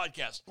 Samsung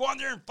Podcast. Go on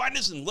there and find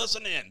us and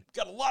listen in.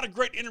 Got a lot of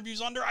great interviews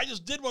on there. I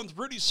just did one with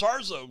Rudy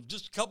Sarzo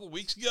just a couple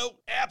weeks ago.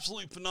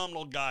 Absolutely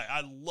phenomenal guy.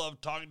 I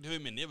love talking to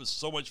him, and it was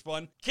so much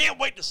fun. Can't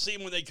wait to see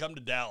him when they come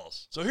to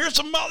Dallas. So here's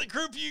some Motley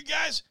Crue for you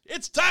guys.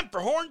 It's time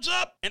for Horns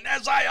Up. And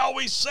as I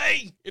always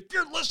say, if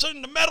you're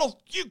listening to metal,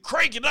 you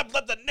crank it up.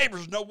 Let the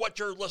neighbors know what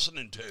you're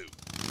listening to.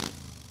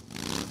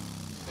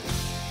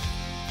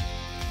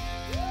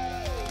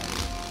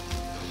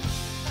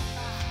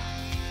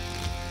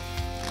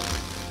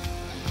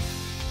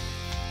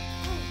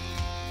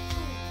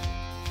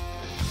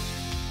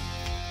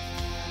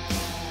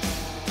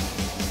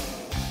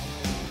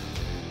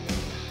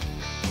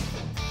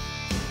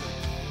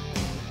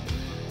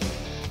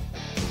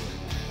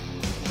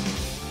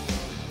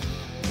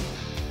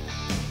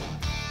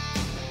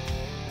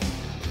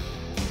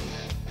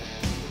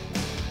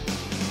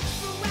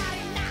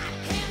 Riding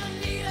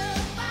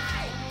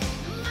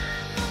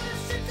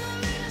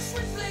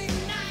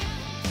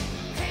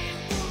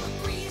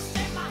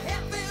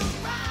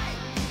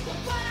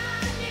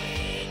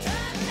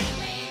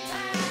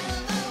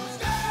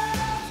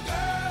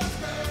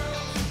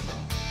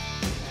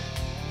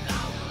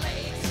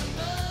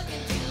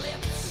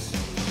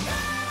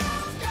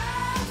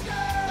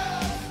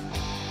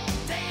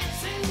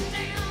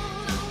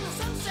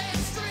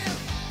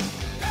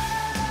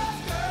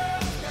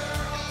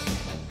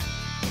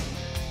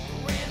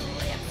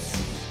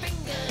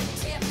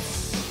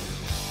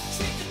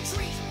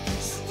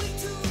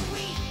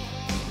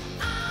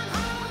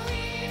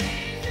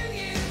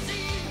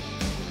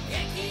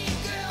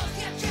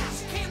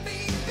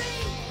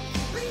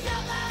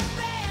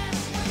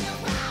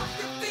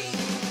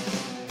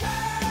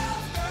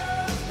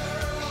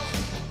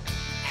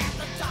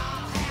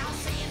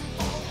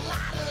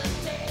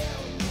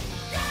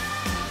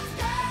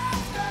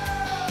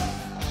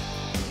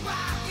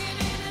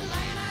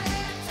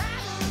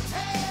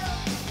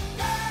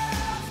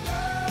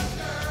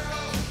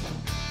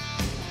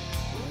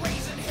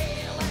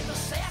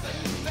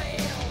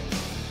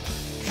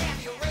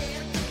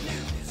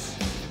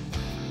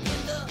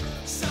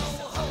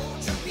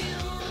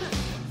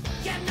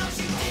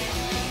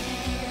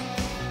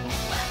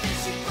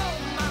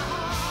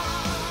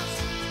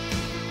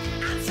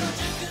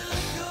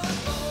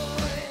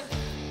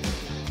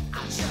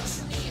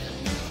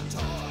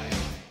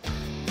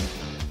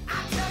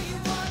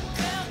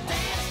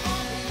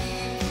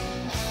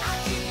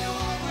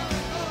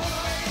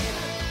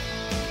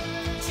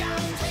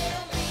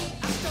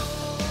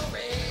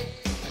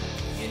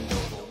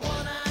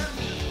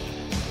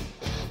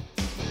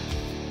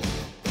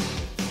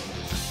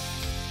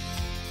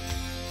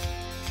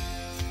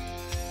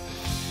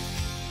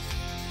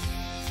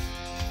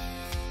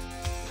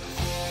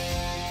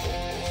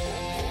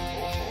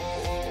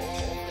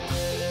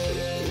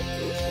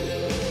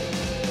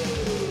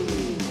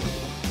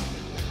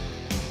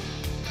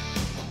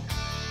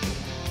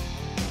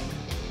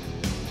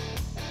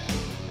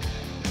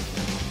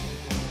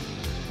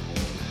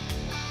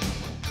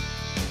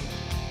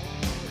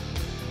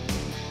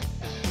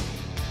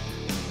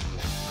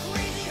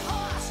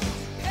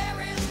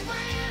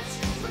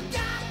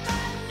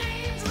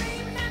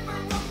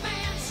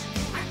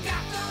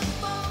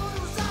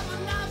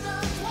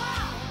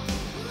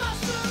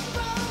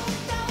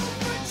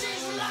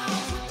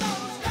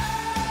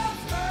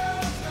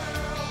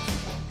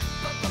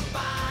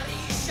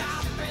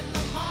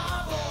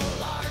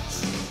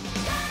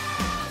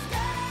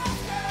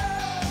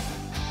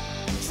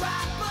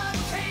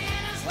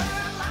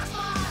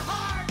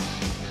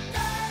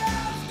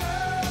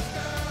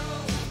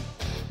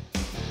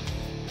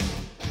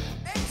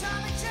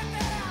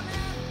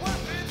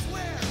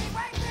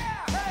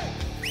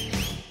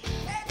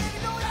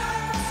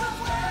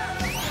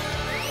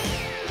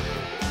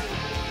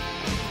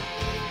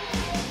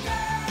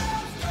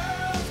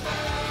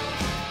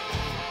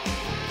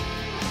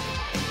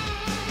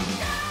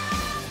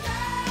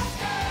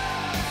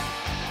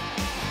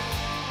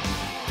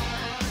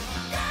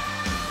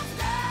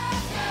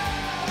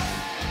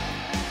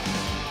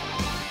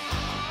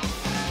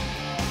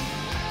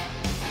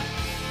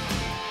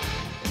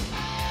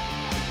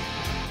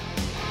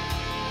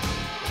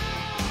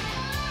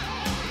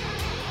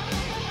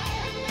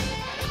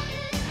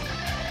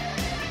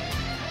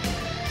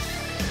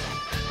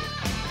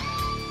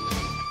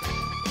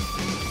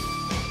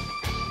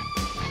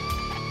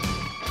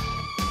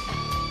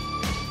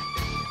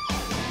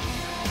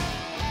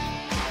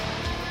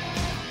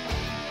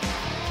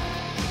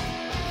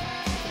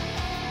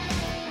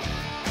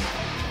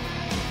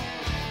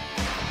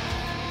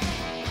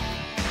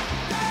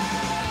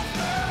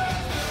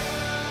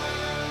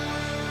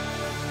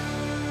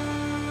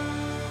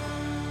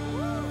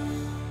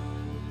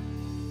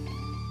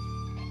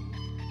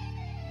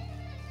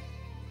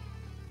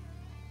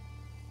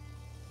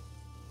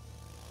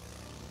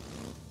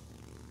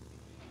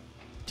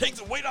Take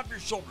the weight off your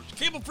shoulders.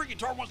 Cable-free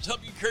guitar wants to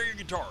help you carry your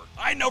guitar.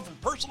 I know from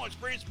personal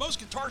experience, most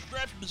guitar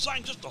straps are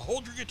designed just to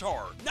hold your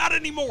guitar. Not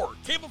anymore.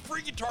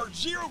 Cable-free guitar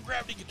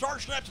zero-gravity guitar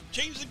straps have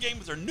changed the game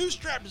with their new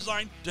strap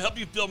design to help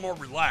you feel more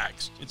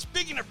relaxed. And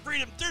speaking of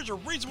freedom, there's a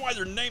reason why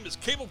their name is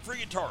Cable-free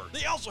Guitar.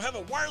 They also have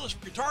a wireless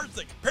for guitars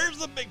that compares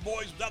to the big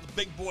boys without the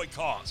big boy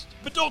cost.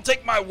 But don't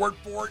take my word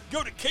for it.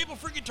 Go to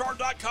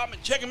cablefreeguitar.com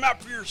and check them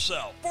out for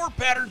yourself. 4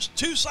 patterns,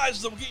 2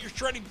 sizes that will get your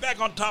shredding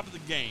back on top of the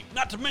game.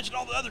 Not to mention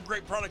all the other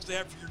great products they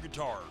have for your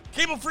guitar.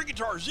 Cable-free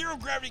Guitar,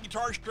 zero-gravity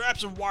guitar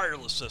straps, and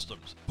wireless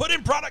systems. Put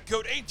in product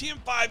code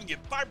ATM5 and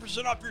get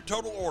 5% off your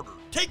total order.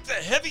 Take the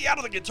heavy out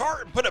of the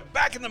guitar and put it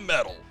back in the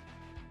metal.